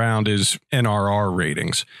thrown around is NRR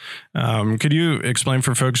ratings. Could you explain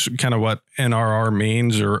for folks kind of what NRR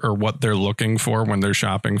means or what they're looking for when they're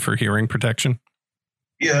shopping for hearing protection?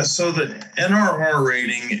 Yeah, so the NRR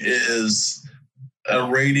rating is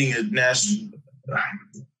a rating at national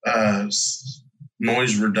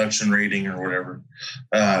noise reduction rating or whatever.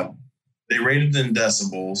 they rated in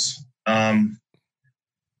decibels.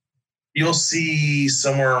 You'll see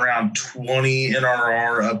somewhere around 20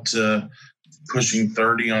 NRR up to pushing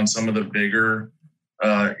 30 on some of the bigger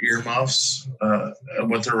earmuffs,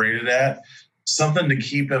 what they're rated at. Something to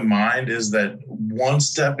keep in mind is that one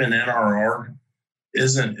step in NRR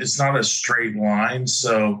it's not a straight line.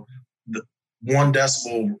 So the 1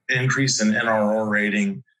 decibel increase in NRR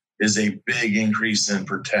rating is a big increase in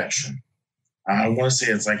protection. I want to say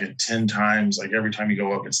it's like a 10 times, like every time you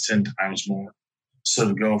go up, it's 10 times more. So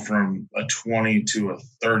to go from a 20 to a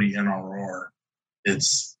 30 NRR,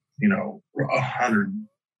 it's, 100,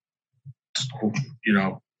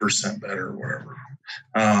 % better or whatever.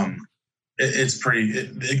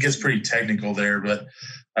 It gets pretty technical there, but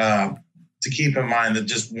to keep in mind that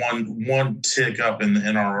just one tick up in the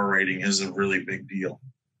NRR rating is a really big deal.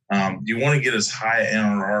 You want to get as high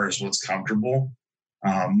NRR as what's comfortable.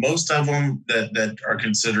 Most of them that are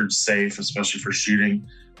considered safe, especially for shooting,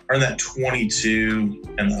 are in that 22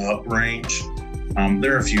 and up range.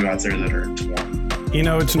 There are a few out there that are 20.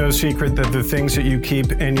 It's no secret that the things that you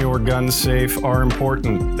keep in your gun safe are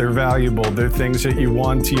important. They're valuable. They're things that you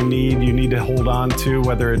want, you need to hold on to,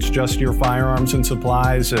 whether it's just your firearms and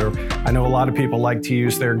supplies, or I know a lot of people like to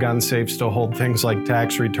use their gun safes to hold things like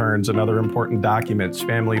tax returns and other important documents,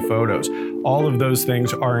 family photos. All of those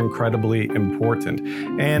things are incredibly important.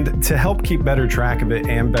 And to help keep better track of it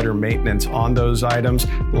and better maintenance on those items,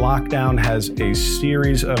 Lockdown has a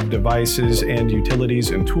series of devices and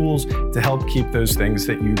utilities and tools to help keep those things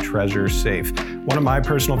that you treasure safe. One of my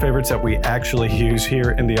personal favorites that we actually use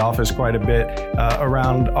here in the office quite a bit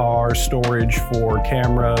around our storage for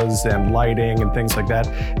cameras and lighting and things like that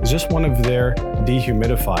is just one of their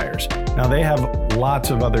dehumidifiers. Now they have lots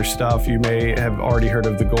of other stuff. You may have already heard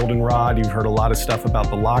of the Goldenrod. You've heard a lot of stuff about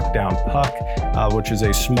the Lockdown Puck, which is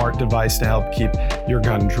a smart device to help keep your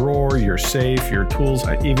gun drawer, your safe, your tools,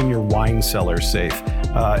 even your wine cellar safe,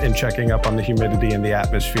 and checking up on the humidity and the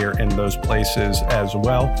atmosphere in those places as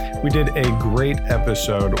well. We did a great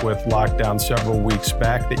episode with Lockdown several weeks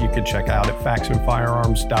back that you could check out at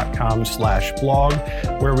faxonfirearms.com/blog,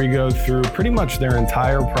 where we go through pretty much their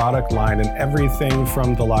entire product line and everything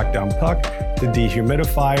from the Lockdown Puck to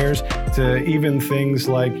dehumidifiers to even things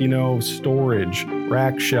like, storage,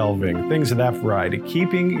 rack shelving, things of that variety.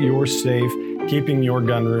 Keeping your safe, keeping your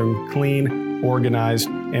gun room clean, organized,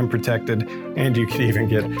 and protected. And you could even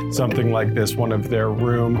get something like this, one of their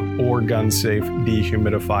room or gun safe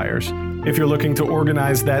dehumidifiers. If you're looking to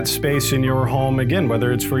organize that space in your home, again,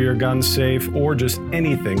 whether it's for your gun safe or just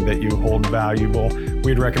anything that you hold valuable,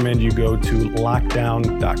 we'd recommend you go to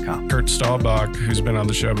lockdown.com. Kurt Staubach, who's been on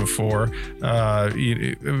the show before,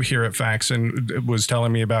 here at Faxon, was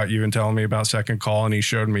telling me about you and telling me about Second Call, and he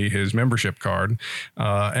showed me his membership card.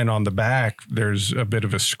 And on the back, there's a bit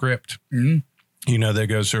of a script. That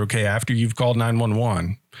goes, okay, after you've called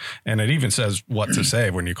 911, and it even says what to say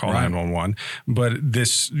when you call 911. But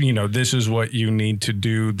this, this is what you need to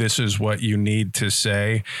do. This is what you need to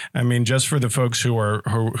say. I mean, just for the folks who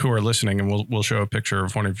are listening, and we'll show a picture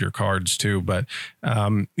of one of your cards too. But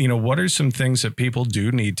what are some things that people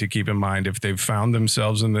do need to keep in mind if they've found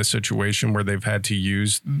themselves in this situation where they've had to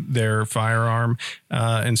use their firearm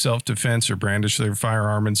in self-defense or brandish their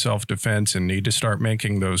firearm in self-defense and need to start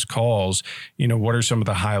making those calls? What are some of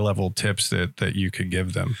the high-level tips that you could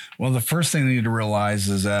give them? Well, the first thing they need to realize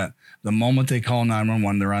is that the moment they call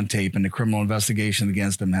 911, they're on tape and the criminal investigation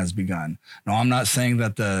against them has begun. Now, I'm not saying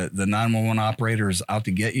that the 911 operator is out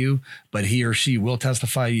to get you, but he or she will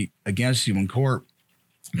testify against you in court.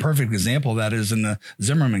 A perfect example of that is in the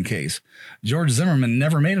Zimmerman case. George Zimmerman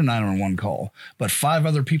never made a 911 call, but 5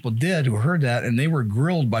 other people did who heard that, and they were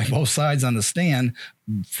grilled by both sides on the stand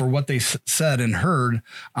for what they said and heard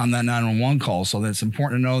on that 911 call. So that's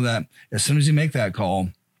important to know that as soon as you make that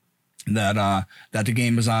call, that the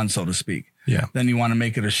game is on, so to speak. Yeah. Then you want to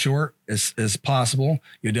make it as short as possible.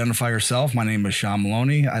 You identify yourself. My name is Sean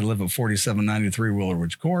Maloney. I live at 4793 Willow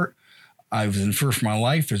Ridge Court. I was in fear for my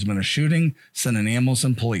life. There's been a shooting. Send an ambulance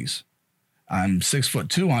and police. I'm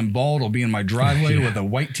 6'2". I'm bald. I'll be in my driveway with a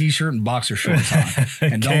white T-shirt and boxer shorts on.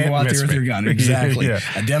 And don't go out there with your gun. Exactly.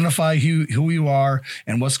 Identify who you are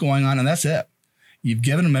and what's going on, and that's it. You've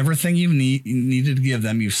given them everything you needed to give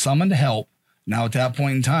them. You've summoned help. Now, at that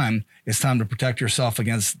point in time, it's time to protect yourself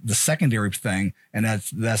against the secondary thing, and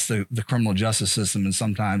that's the criminal justice system and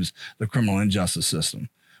sometimes the criminal injustice system.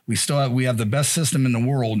 We have the best system in the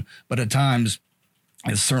world, but at times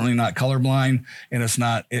It's certainly not colorblind, and it's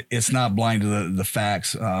not blind to the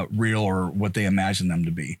facts, real or what they imagine them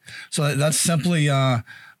to be. So that's simply the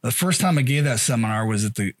first time I gave that seminar was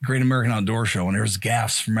at the Great American Outdoor Show, and there was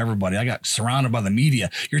gasps from everybody. I got surrounded by the media.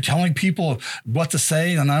 You're telling people what to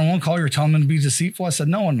say, and I won't call you're telling them to be deceitful. I said,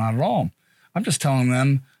 no, not at all. I'm just telling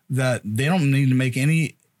them that they don't need to make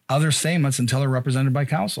any other statements until they're represented by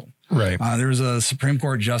counsel. Right. There was a Supreme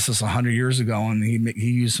Court justice 100 years ago, and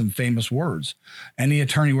he used some famous words. Any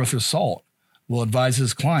attorney worth his salt will advise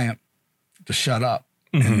his client to shut up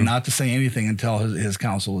and not to say anything until his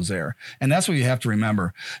counsel is there. And that's what you have to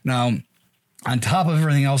remember. Now, on top of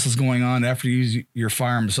everything else that's going on, after you use your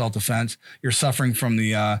firearm to self-defense, you're suffering from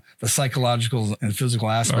the psychological and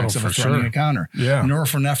physical aspects of a threatening encounter. Yeah.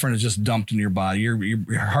 Norepinephrine is just dumped into your body.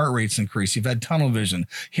 Your heart rate's increased. You've had tunnel vision,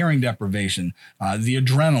 hearing deprivation, the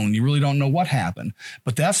adrenaline. You really don't know what happened.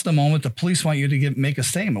 But that's the moment the police want you to make a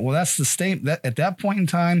statement. Well, that's the statement that at that point in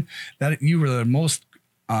time that you were the most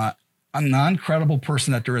a non-credible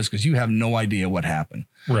person that there is, because you have no idea what happened.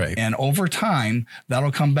 Right. And over time,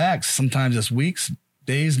 that'll come back. Sometimes it's weeks,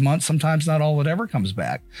 days, months, sometimes not all of it ever comes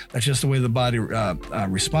back. That's just the way the body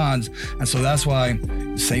responds. And so that's why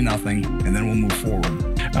say nothing, and then we'll move forward.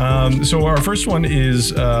 So our first one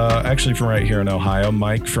is actually from right here in Ohio.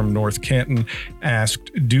 Mike from North Canton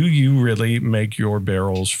asked, do you really make your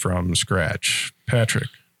barrels from scratch? Patrick?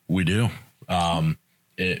 We do.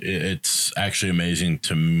 It's actually amazing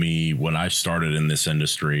to me when I started in this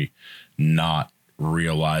industry, not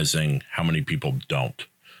realizing how many people don't.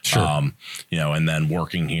 Sure. And then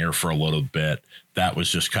working here for a little bit, that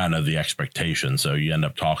was just kind of the expectation. So you end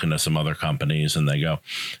up talking to some other companies and they go,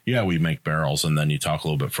 yeah, we make barrels. And then you talk a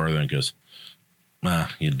little bit further and it goes,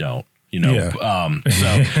 you don't.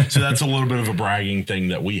 So that's a little bit of a bragging thing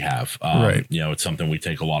that we have. Right. It's something we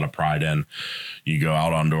take a lot of pride in. You go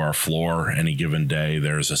out onto our floor any given day,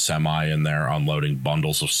 there's a semi in there unloading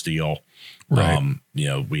bundles of steel. Right.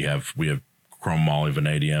 We have chrome moly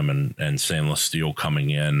vanadium and stainless steel coming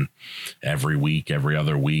in every week, every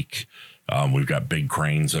other week. We've got big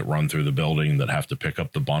cranes that run through the building that have to pick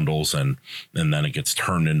up the bundles and then it gets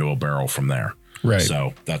turned into a barrel from there. Right.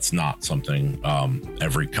 So that's not something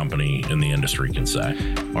every company in the industry can say.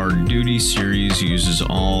 Our Duty series uses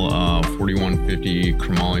all 4150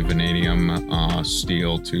 chromoly vanadium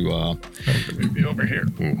steel to maybe over here.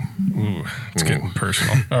 Ooh, it's getting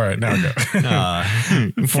personal. All right, now go.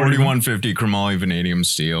 4150 chromoly vanadium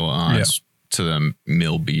steel it's to the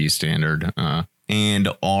Mill B standard. And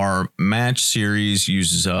our Match series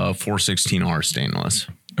uses 416R stainless.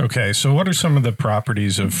 Okay, so what are some of the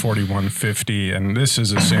properties of 4150? And this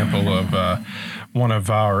is a sample of one of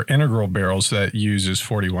our integral barrels that uses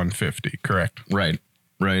 4150, correct? Right.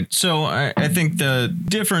 So I think the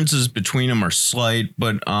differences between them are slight,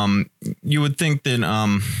 but you would think that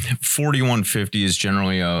 4150 is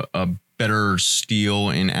generally a better steel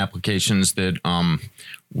in applications that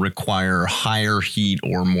require higher heat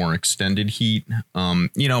or more extended heat.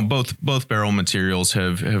 Both barrel materials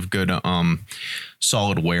have good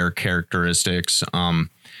solid wear characteristics.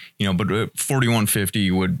 But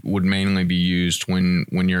 4150 would mainly be used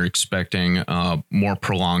when you're expecting more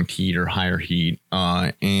prolonged heat or higher heat.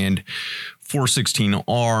 And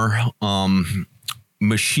 416R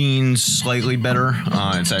machines slightly better.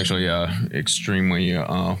 It's actually extremely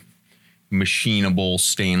machinable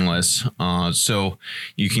stainless, so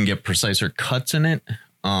you can get preciser cuts in it.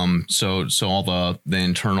 So all the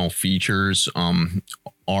internal features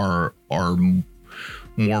are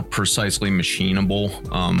more precisely machinable,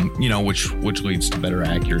 which leads to better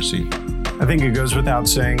accuracy. I think it goes without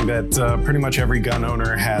saying that pretty much every gun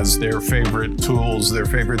owner has their favorite tools, their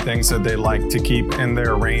favorite things that they like to keep in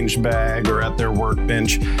their range bag or at their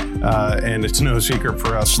workbench. And it's no secret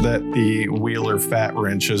for us that the Wheeler Fat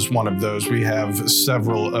Wrench is one of those. We have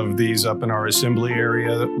several of these up in our assembly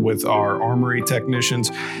area with our armory technicians.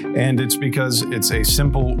 And it's because it's a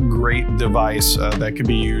simple, great device that can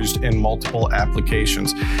be used in multiple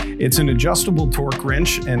applications. It's an adjustable torque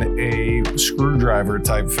wrench in a screwdriver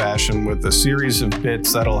type fashion with a series of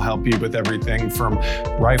bits that'll help you with everything from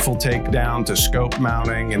rifle takedown to scope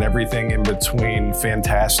mounting and everything in between.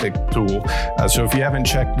 Fantastic tool. So if you haven't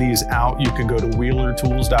checked these out, you can go to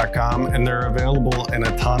wheelertools.com and they're available in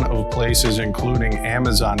a ton of places, including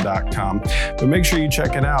Amazon.com. But make sure you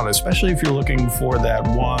check it out, especially if you're looking for that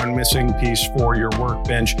one missing piece for your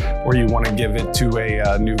workbench or you want to give it to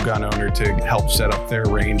a new gun owner to help set up their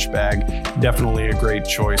range bag. Definitely a great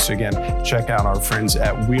choice. Again, check out our friends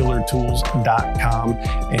at Wheeler Tools. FaxonTools.com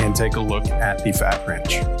and take a look at the Fat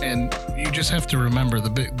Wrench. And you just have to remember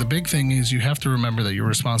the big thing is you have to remember that you're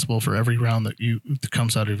responsible for every round that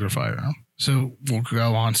comes out of your firearm. So we'll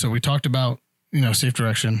go on. So we talked about, safe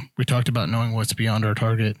direction. We talked about knowing what's beyond our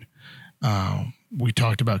target. We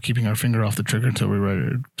talked about keeping our finger off the trigger until we're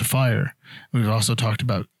ready to fire. We've also talked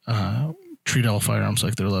about treat all firearms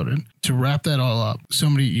like they're loaded. To wrap that all up,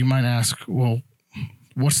 you might ask, well,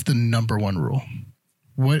 what's the number one rule?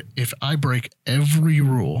 What if I break every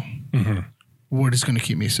rule? What is going to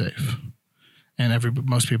keep me safe? And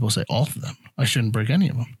most people say all of them. I shouldn't break any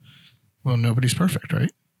of them. Well, nobody's perfect,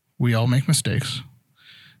 right? We all make mistakes.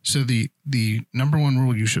 So the number one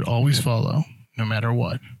rule you should always follow, no matter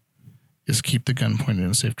what, is keep the gun pointed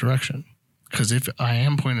in a safe direction. Because if I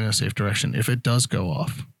am pointed in a safe direction, if it does go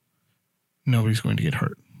off, nobody's going to get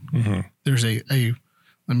hurt. There's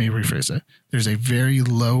let me rephrase that. There's a very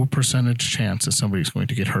low percentage chance that somebody's going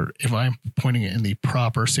to get hurt if I'm pointing it in the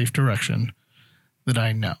proper safe direction that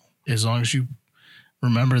I know. As long as you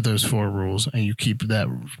remember those 4 rules and you keep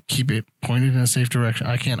it pointed in a safe direction.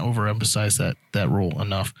 I can't overemphasize that rule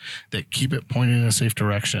enough. That keep it pointed in a safe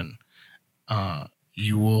direction.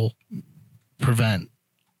 You will prevent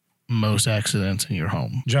most accidents in your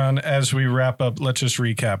home. John, as we wrap up, let's just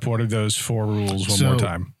recap. What are those 4 rules one more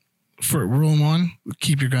time? For rule 1,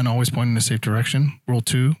 keep your gun always pointing in a safe direction. Rule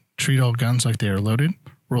 2, treat all guns like they are loaded.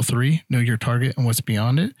 Rule 3, know your target and what's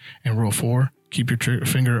beyond it. And rule 4, keep your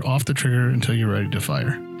finger off the trigger until you're ready to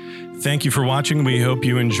fire. Thank you for watching. We hope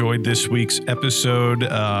you enjoyed this week's episode,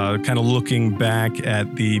 kind of looking back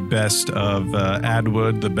at the best of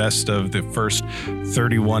Adwood, the best of the first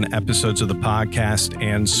 31 episodes of the podcast,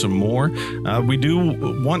 and some more. We do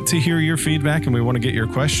want to hear your feedback, and we want to get your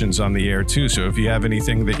questions on the air too. So if you have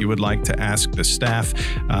anything that you would like to ask the staff,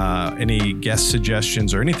 any guest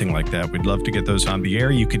suggestions or anything like that, we'd love to get those on the air.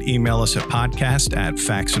 You could email us at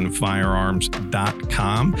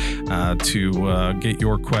podcast@faxonfirearms.com to get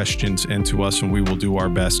your questions into us, and we will do our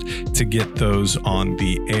best to get those on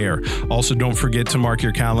the air. Also, don't forget to mark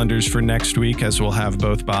your calendars for next week, as we'll have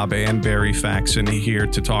both Bob and Barry Faxon here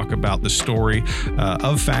to talk about the story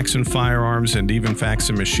of Faxon Firearms and even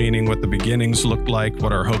Faxon Machining, what the beginnings looked like,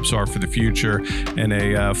 what our hopes are for the future, and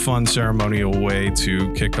a fun ceremonial way to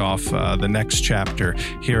kick off the next chapter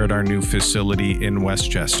here at our new facility in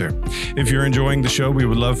Westchester. If you're enjoying the show, we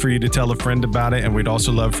would love for you to tell a friend about it, and we'd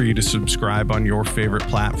also love for you to subscribe on your favorite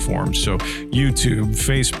platform. So YouTube,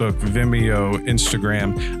 Facebook, Vimeo,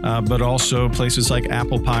 Instagram, but also places like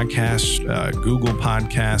Apple Podcasts, Google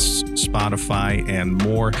Podcasts, Spotify, and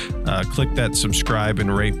more. Click that subscribe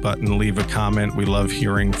and rate button, leave a comment. We love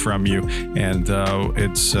hearing from you. And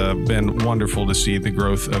it's been wonderful to see the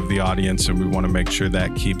growth of the audience, and we want to make sure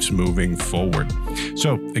that keeps moving forward.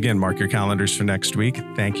 So again, mark your calendars for next week.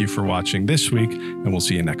 Thank you for watching this week, and we'll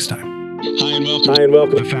see you next time. Hi and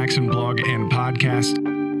welcome to the Faxon Blog and Podcast.